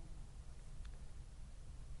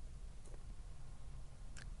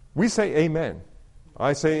 We say amen.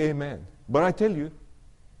 I say amen. But I tell you,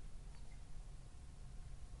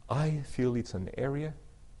 I feel it's an area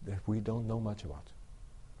that we don't know much about.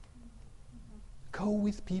 Go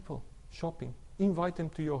with people shopping. Invite them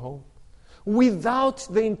to your home. Without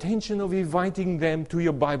the intention of inviting them to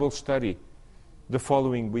your Bible study the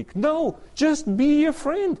following week. No, just be a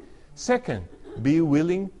friend. Second, be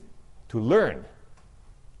willing to learn.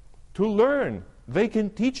 To learn. They can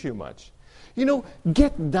teach you much.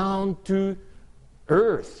 Get down to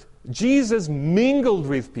earth. Jesus mingled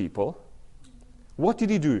with people. What did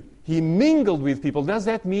he do? He mingled with people. Does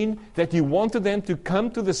that mean that he wanted them to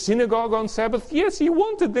come to the synagogue on Sabbath? Yes, he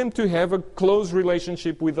wanted them to have a close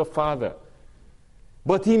relationship with the Father.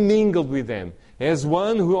 But he mingled with them as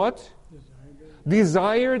one who what?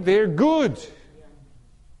 Desired their good.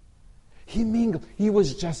 He mingled. He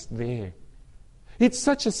was just there. It's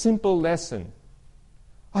such a simple lesson.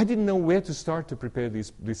 I didn't know where to start to prepare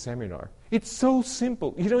this seminar. It's so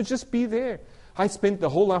simple. Just be there. I spent the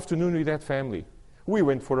whole afternoon with that family. We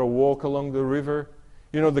went for a walk along the river,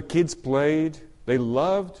 You know, the kids played. They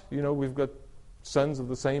loved. You know, we've got sons of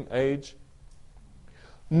the same age.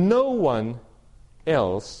 No one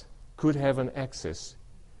else could have an access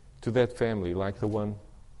to that family like the one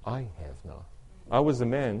I have now. I was the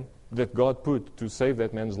man that God put to save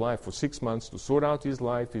that man's life for 6 months, to sort out his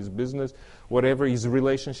life, his business, whatever, his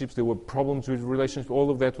relationships. There were problems with relationships. All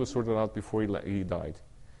of that was sorted out before he died.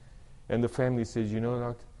 And the family says, you know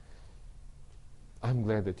what? I'm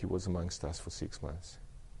glad that he was amongst us for 6 months.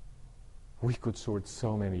 We could sort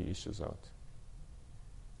so many issues out.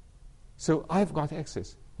 So I've got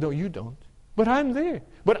access. No, you don't. But I'm there.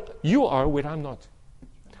 But you are where I'm not.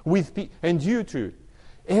 And you too.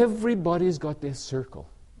 Everybody's got their circle.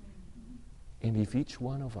 And if each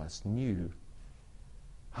one of us knew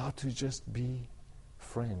how to just be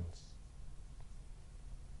friends,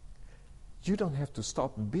 you don't have to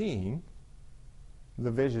stop being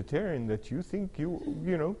the vegetarian that you think you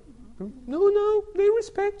know. No, they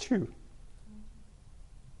respect you.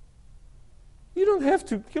 You don't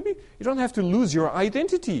have to lose your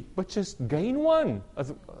identity, but just gain one,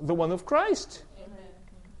 the one of Christ. Amen.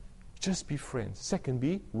 Just be friends. Second,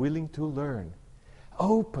 be willing to learn.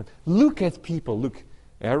 Open. Look at people. Look,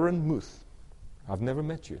 Aaron Muth. I've never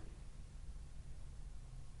met you.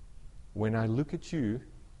 When I look at you,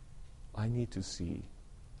 I need to see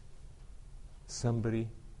somebody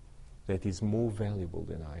that is more valuable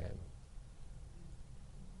than I am.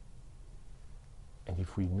 And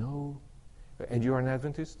if we know, and you are an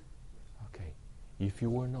Adventist? Okay. If you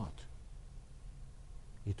were not,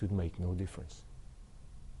 it would make no difference.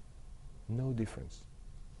 No difference.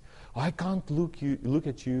 I can't look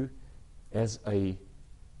at you as a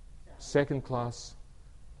second-class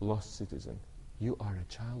lost citizen. You are a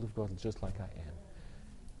child of God just like I am.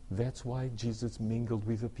 That's why Jesus mingled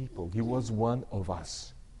with the people. He was one of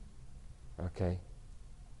us. Okay?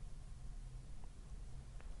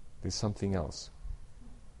 There's something else.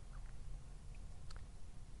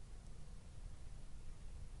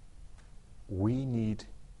 We need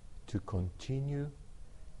to continue,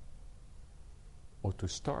 or to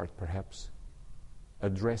start perhaps,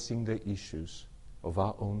 addressing the issues of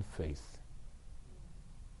our own faith.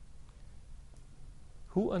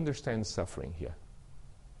 Who understands suffering here?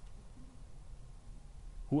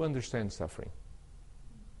 Who understands suffering?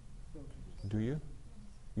 Do you?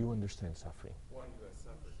 You understand suffering. One who has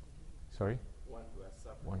suffered. Sorry? One who has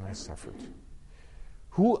suffered. One who has suffered.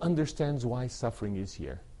 Who understands why suffering is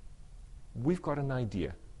here? We've got an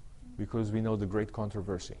idea, because we know the great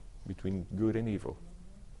controversy between good and evil.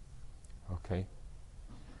 Okay?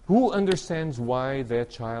 Who understands why that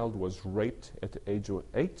child was raped at the age of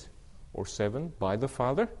 8 or 7 by the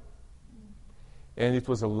father? And it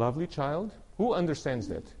was a lovely child. Who understands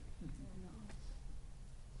that?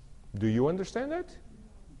 Do you understand that?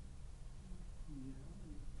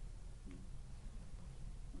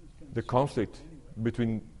 The conflict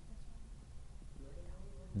between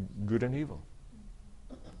good and evil.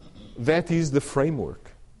 That is the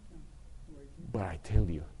framework. But I tell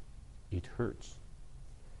you, it hurts.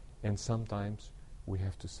 And sometimes we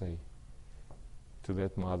have to say to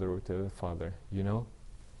that mother or to that father, you know,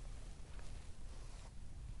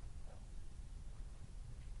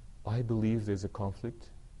 I believe there's a conflict,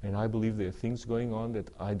 and I believe there are things going on that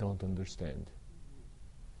I don't understand.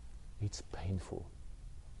 It's painful.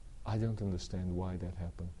 I don't understand why that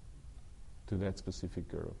happened to that specific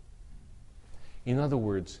girl. In other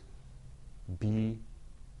words, be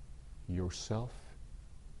yourself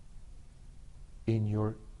in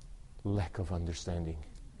your lack of understanding.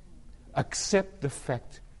 Accept the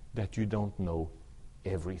fact that you don't know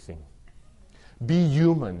everything. Be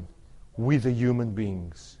human with the human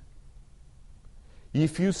beings.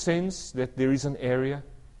 If you sense that there is an area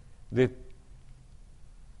that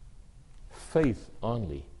faith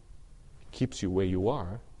only keeps you where you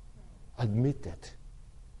are, admit that.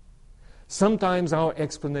 Sometimes our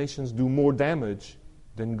explanations do more damage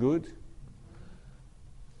than good.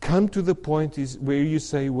 Come to the point where you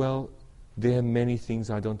say, well, there are many things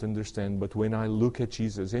I don't understand, but when I look at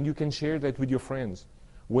Jesus, and you can share that with your friends,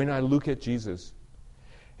 when I look at Jesus,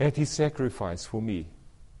 at His sacrifice for me,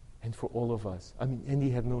 and for all of us, and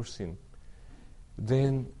He had no sin,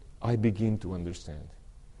 then I begin to understand.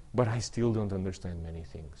 But I still don't understand many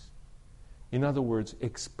things. In other words,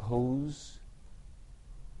 expose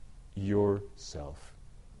yourself.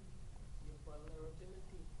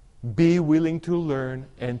 Be willing to learn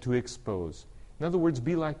and to expose. In other words,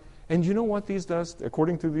 be like, and you know what this does?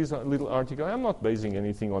 According to this little article, I'm not basing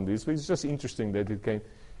anything on this, but it's just interesting that it came.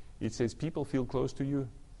 It says people feel close to you.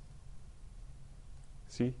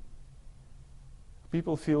 See?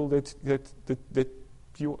 People feel that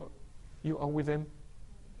you are with them.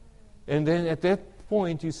 And then at that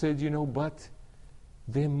point you said, but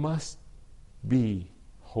there must be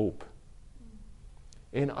hope.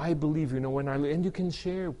 And I believe, and you can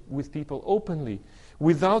share with people openly,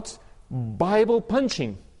 without Bible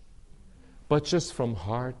punching, but just from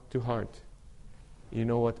heart to heart. You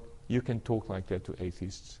know what? You can talk like that to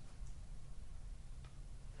atheists.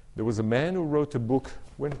 There was a man who wrote a book,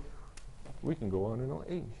 we can go on and on.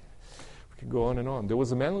 Hey, we can go on and on. There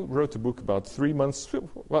was a man who wrote a book about 3 months,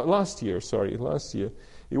 last year.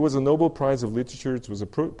 It was a Nobel Prize of Literature. It was a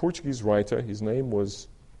Portuguese writer. His name was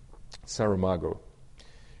Saramago.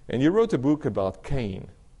 And he wrote a book about Cain.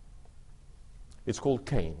 It's called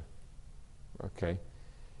Cain. Okay?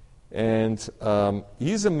 And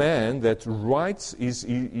he's a man that writes,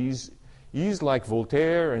 he's like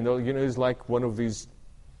Voltaire, and he's like one of these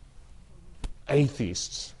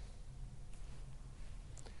atheists.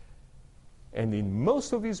 And in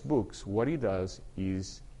most of his books, what he does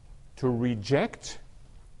is to reject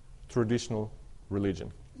traditional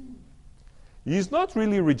religion. He's not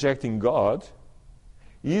really rejecting God.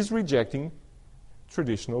 He's rejecting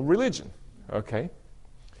traditional religion. Okay?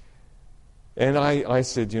 And I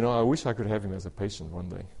said, I wish I could have him as a patient one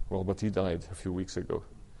day. Well, but he died a few weeks ago.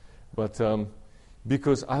 But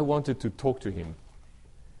because I wanted to talk to him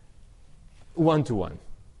one-to-one.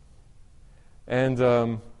 And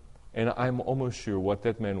I'm almost sure what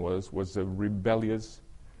that man was a rebellious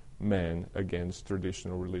man against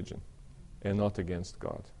traditional religion and not against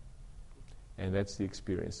God. And that's the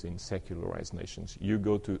experience in secularized nations. You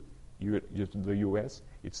go to the U.S.,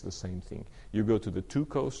 it's the same thing. You go to the two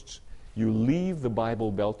coasts, you leave the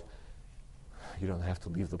Bible Belt. You don't have to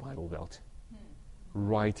leave the Bible Belt.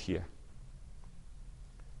 Right here.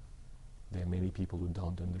 There are many people who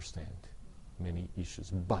don't understand many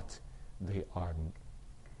issues, but they are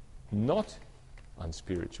not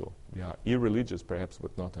unspiritual. They are irreligious perhaps,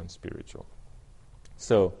 but not unspiritual.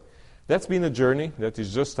 So, that's been a journey that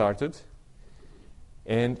is just started.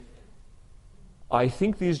 And I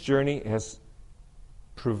think this journey has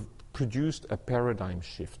produced a paradigm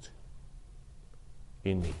shift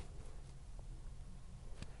in me.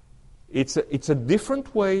 It's a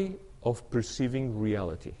different way of perceiving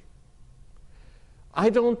reality. I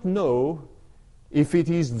don't know if it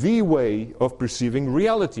is the way of perceiving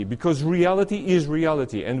reality, because reality is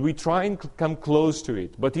reality, and we try and come close to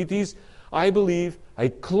it. But it is, I believe, a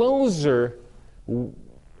closer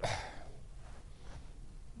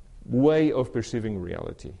way of perceiving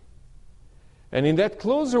reality. And in that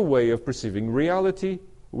closer way of perceiving reality,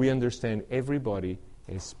 we understand everybody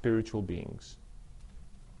as spiritual beings.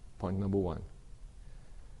 Point number one.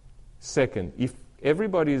 Second, if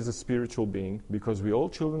everybody is a spiritual being, because we're all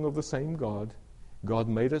children of the same God, God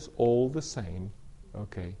made us all the same,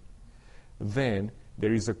 okay, then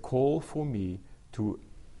there is a call for me to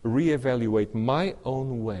reevaluate my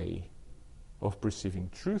own way of perceiving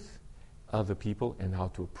truth, other people, and how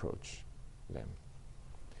to approach them.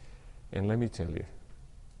 And let me tell you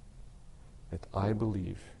that I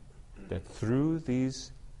believe that through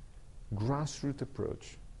this grassroots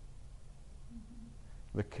approach,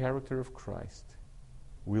 the character of Christ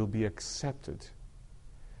will be accepted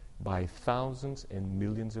by thousands and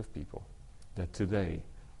millions of people that today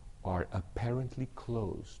are apparently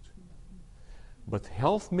closed. But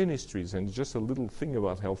health ministries, and just a little thing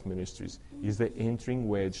about health ministries, is the entering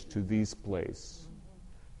wedge to this place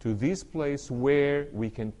where we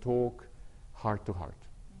can talk heart to heart.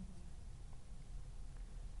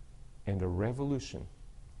 And a revolution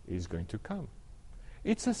is going to come.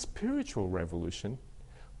 It's a spiritual revolution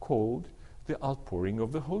called the outpouring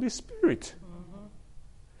of the Holy Spirit.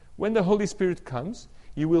 When the Holy Spirit comes,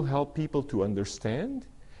 He will help people to understand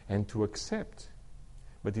and to accept.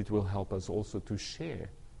 But it will help us also to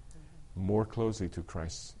share more closely to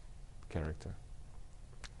Christ's character.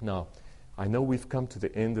 Now, I know we've come to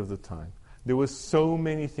the end of the time. There were so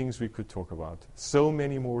many things we could talk about, so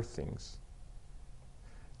many more things.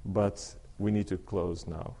 But we need to close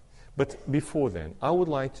now. But before then, I would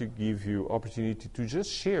like to give you opportunity to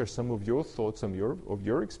just share some of your thoughts of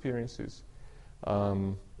your experiences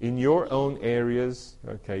in your own areas.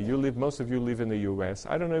 Okay, most of you live in the U.S.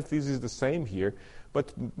 I don't know if this is the same here,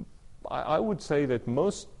 but I would say that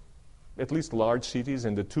most, at least large cities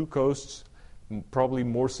and the two coasts, probably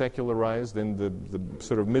more secularized than the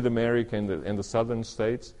sort of mid-America and the southern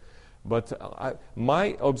states. But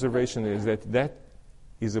my observation is that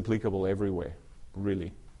is applicable everywhere,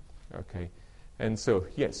 really. Okay, and so,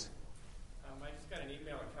 yes? I just got an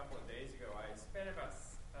email a couple of days ago. I spent about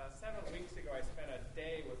 7 weeks ago, I spent a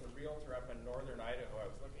day with a realtor up in northern Idaho. I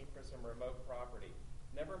was looking for some remote property.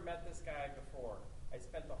 Never met this guy before. I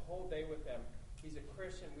spent the whole day with him. He's a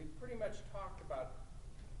Christian. We've pretty much talked about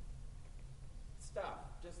stuff,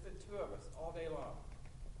 just the two of us, all day long.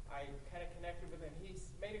 I kind of connected with him. He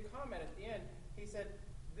made a comment at the end. He said,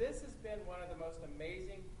 "This has been one of the most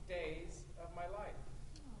amazing days of my life."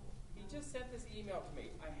 He just sent this email to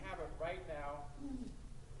me. I have it right now.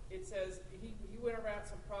 It says, he went around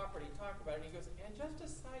some property, talked about it, and he goes, "And just a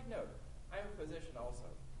side note, I'm a physician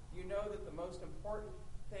also. You know that the most important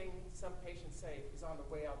thing some patients say is on the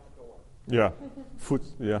way out the door." Yeah. Foot,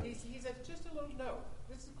 yeah. He said, "Just a little note."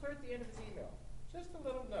 This is clear at the end of his email. Just a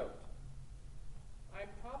little note. "I'm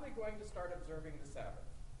probably going to start observing the Sabbath."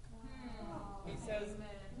 Wow. He says,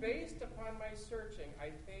 Amen. "Based upon my searching,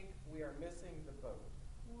 I think we are missing the boat.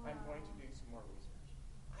 Wow. I'm going to do some more research."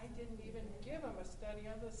 I didn't even give him a study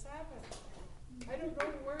on the Sabbath. I don't know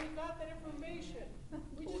where he got that information.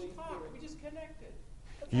 We just talked. We just connected.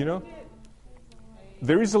 That's You all know, we did.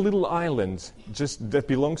 there is a little island just that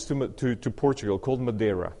belongs to Portugal called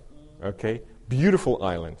Madeira. Okay? Beautiful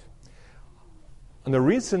island. And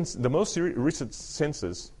the most recent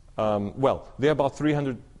census, there are about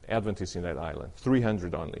 300 Adventists in that island.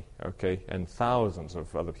 300 only, okay? And thousands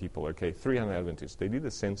of other people, okay? 300 Adventists. They did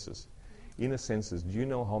a census. In a census, do you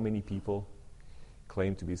know how many people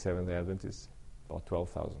claim to be Seventh Adventists? About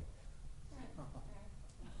 12,000.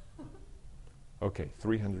 Okay,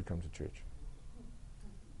 300 come to church.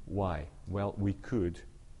 Why? Well, we could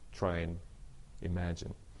try and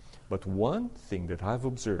imagine. But one thing that I've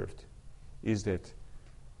observed is that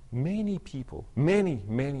many people, many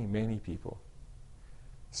people,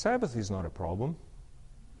 Sabbath is not a problem.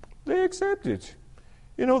 They accept it.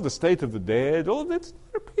 You know, the state of the dead, all that,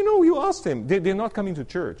 you ask them. They're not coming to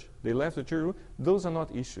church. They left the church. Those are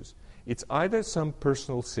not issues. It's either some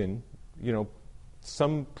personal sin,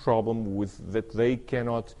 some problem with that they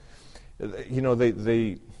cannot,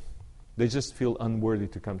 they just feel unworthy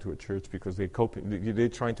to come to a church because they're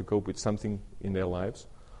trying to cope with something in their lives,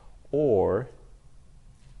 or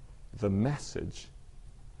the message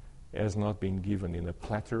has not been given in a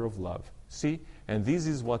platter of love. See? And this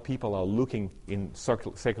is what people are looking in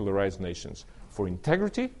secularized nations for: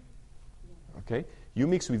 integrity. Okay? You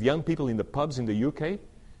mix with young people in the pubs in the UK,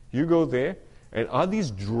 you go there, and are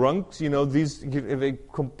these drunks, they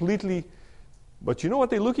completely... But you know what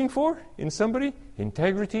they're looking for in somebody?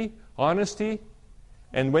 Integrity, honesty.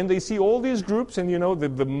 And when they see all these groups and,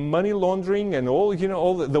 the money laundering and all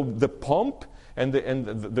the pomp, and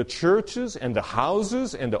the churches and the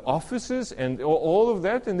houses and the offices and all of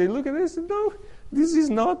that, and they look at this and no, this is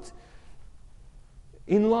not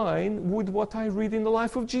in line with what I read in the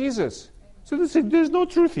life of Jesus. So they say, there's no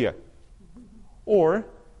truth here. Or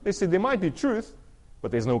they say, there might be truth,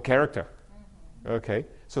 but there's no character. Okay,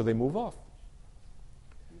 so they move off.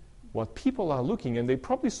 What people are looking, and they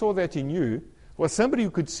probably saw that in you, was somebody who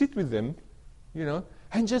could sit with them,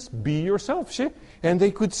 and just be yourself. And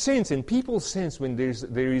they could sense, and people sense when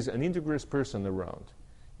there is an integrous person around.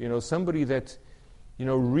 Somebody that,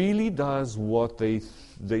 really does what they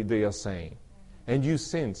are saying. And you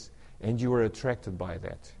sense, and you are attracted by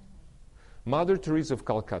that. Mother Teresa of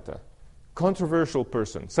Calcutta, controversial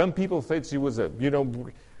person. Some people said she was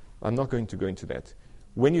I'm not going to go into that.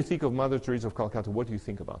 When you think of Mother Teresa of Calcutta, what do you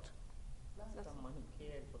think about?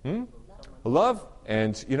 Love.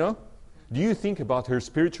 And, do you think about her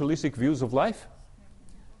spiritualistic views of life?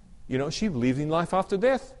 She believed in life after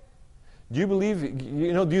death. Do you believe,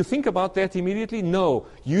 do you think about that immediately? No.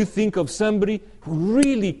 You think of somebody who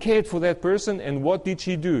really cared for that person, and what did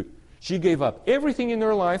she do? She gave up everything in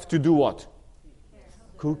her life to do what?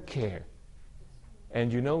 Who care?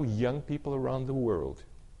 And young people around the world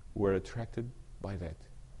were attracted by that.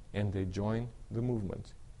 And they joined the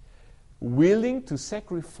movement. Willing to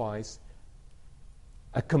sacrifice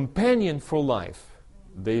a companion for life.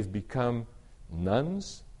 They've become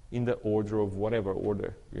nuns in the order of whatever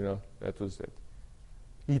order, that was it.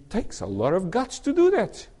 It takes a lot of guts to do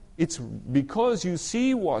that. It's because you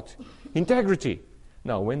see what? Integrity.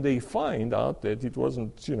 Now, when they find out that it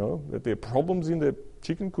wasn't, that there are problems in the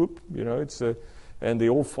chicken coop, and they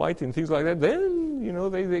all fight and things like that, then,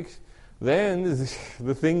 then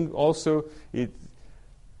the thing also,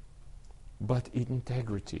 but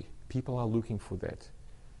integrity. People are looking for that.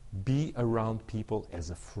 Be around people as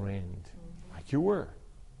a friend, like you were.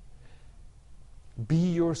 Be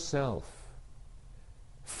yourself.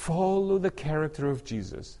 Follow the character of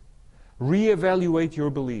Jesus. Reevaluate your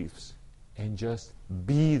beliefs. And just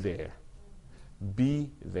be there.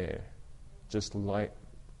 Be there. Just like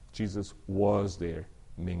Jesus was there,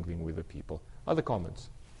 mingling with the people. Other comments?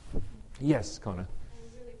 Yes, Connor.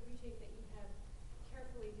 I really appreciate that you have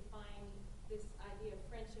carefully defined this idea of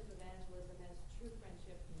friendship evangelism as true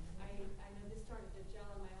friendship. I know this started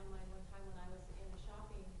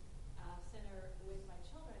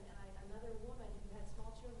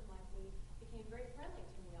became very friendly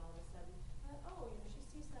to me all of a sudden. I thought, oh, she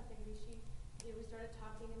sees something. We started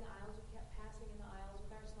talking in the aisles. We kept passing in the aisles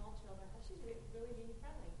with our small children. I thought she's really being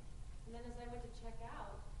friendly. And then as I went to check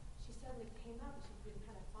out, she suddenly came up and she'd been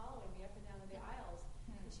kind of following me up and down the aisles.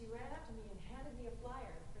 And she ran up to me and handed me a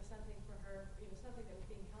flyer for something for her, something that was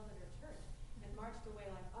being held at her church, and marched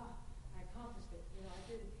away like, oh, I accomplished it. I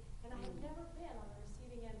did it. And I had never been on the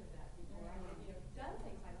receiving end of that before. I had, done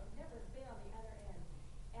things like that. I've never been on the other end.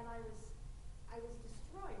 And I was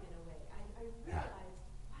destroyed in a way. I realized,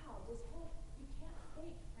 wow, this whole, you can't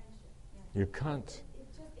fake friendship. You can't.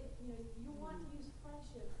 You want to use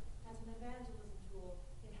friendship as an evangelism tool,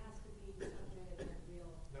 it has to be something that is real.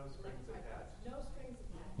 No strings attached. No strings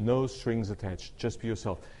attached. No strings attached. Just be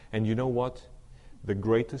yourself. And you know what? The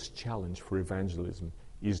greatest challenge for evangelism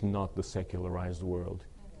is not the secularized world.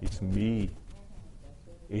 It's me.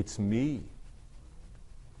 It's me.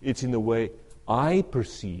 It's in the way I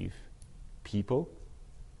perceive people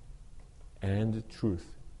and truth.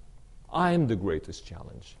 I'm the greatest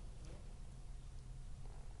challenge.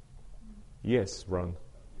 Yes, Ron.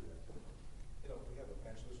 We have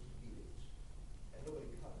evangelist meetings, and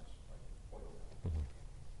nobody comes, like point out.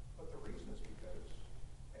 But the reason is because,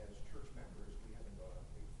 as church members, we haven't gone out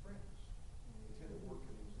and made friends. We tend to work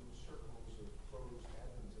in these little circles of closed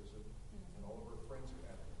Adventism, and all of our friends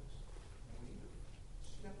are Adventists. And we need to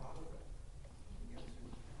step out of that and begin to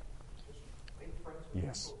just make friends with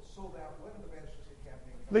Yes. people, so that when an evangelistic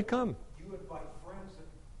campaign comes, They come. you invite friends that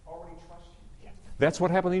already trust you. That's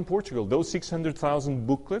what happened in Portugal. Those 600,000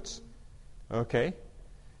 booklets, okay?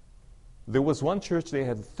 There was one church, they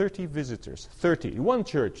had 30 visitors. 30. One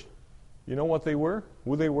church. You know what they were?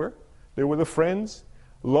 Who they were? They were the friends,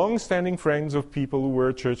 long-standing friends of people who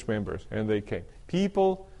were church members. And they came.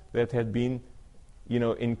 People that had been,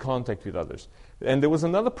 in contact with others. And there was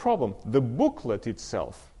another problem. The booklet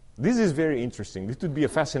itself. This is very interesting. This would be a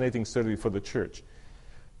fascinating study for the church.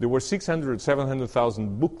 There were 600,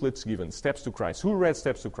 700,000 booklets given, Steps to Christ. Who read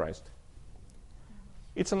Steps to Christ?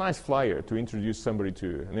 It's a nice flyer to introduce somebody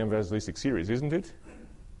to an evangelistic series, isn't it?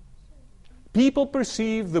 People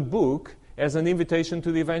perceive the book as an invitation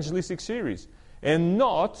to the evangelistic series and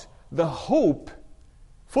not the hope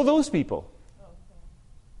for those people.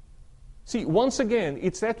 See, once again,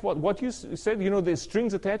 it's that what you said, there's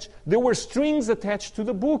strings attached. There were strings attached to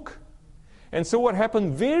the book. And so what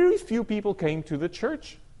happened, very few people came to the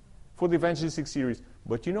church for the evangelistic series.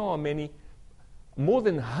 But you know how many? More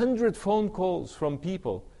than 100 phone calls from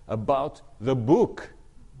people about the book.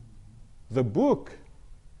 The book.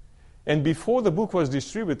 And before the book was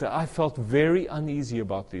distributed, I felt very uneasy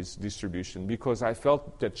about this distribution because I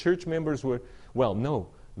felt that church members were,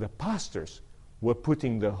 the pastors were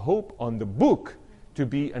putting the hope on the book to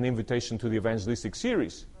be an invitation to the evangelistic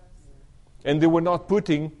series. And they were not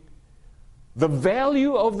putting the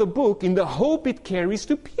value of the book in the hope it carries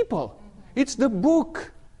to people. It's the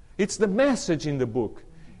book. It's the message in the book.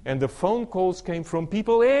 And the phone calls came from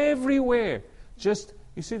people everywhere. You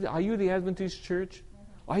said, are you the Adventist church?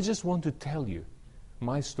 I just want to tell you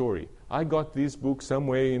my story. I got this book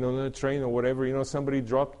somewhere, on a train or whatever, somebody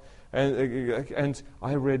dropped, and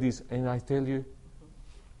I read this, and I tell you,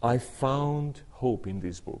 I found hope in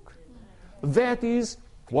this book. That is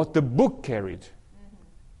what the book carried.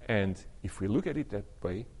 And if we look at it that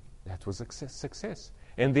way, that was a success.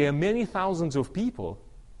 And there are many thousands of people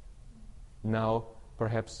now,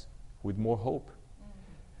 perhaps with more hope.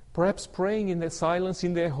 Perhaps praying in their silence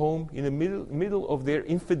in their home, in the middle of their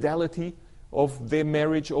infidelity, of their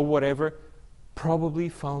marriage or whatever, probably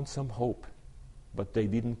found some hope. But they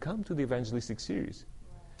didn't come to the evangelistic series.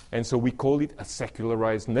 And so we call it a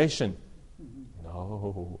secularized nation.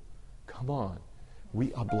 No, come on.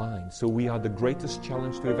 We are blind. So we are the greatest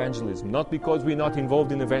challenge to evangelism. Not because we're not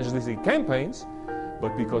involved in evangelistic campaigns,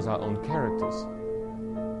 but because our own characters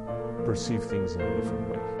perceive things in a different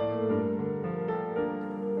way.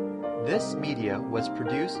 This media was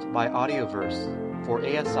produced by Audioverse for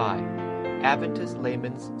ASI, Adventist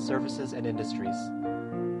Layman's Services and Industries.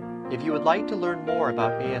 If you would like to learn more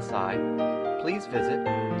about ASI, please visit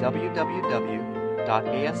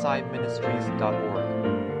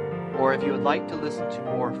www.asiministries.org. Or if you would like to listen to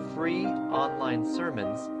more free online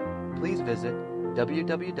sermons, please visit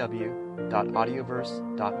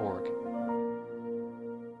www.audioverse.org.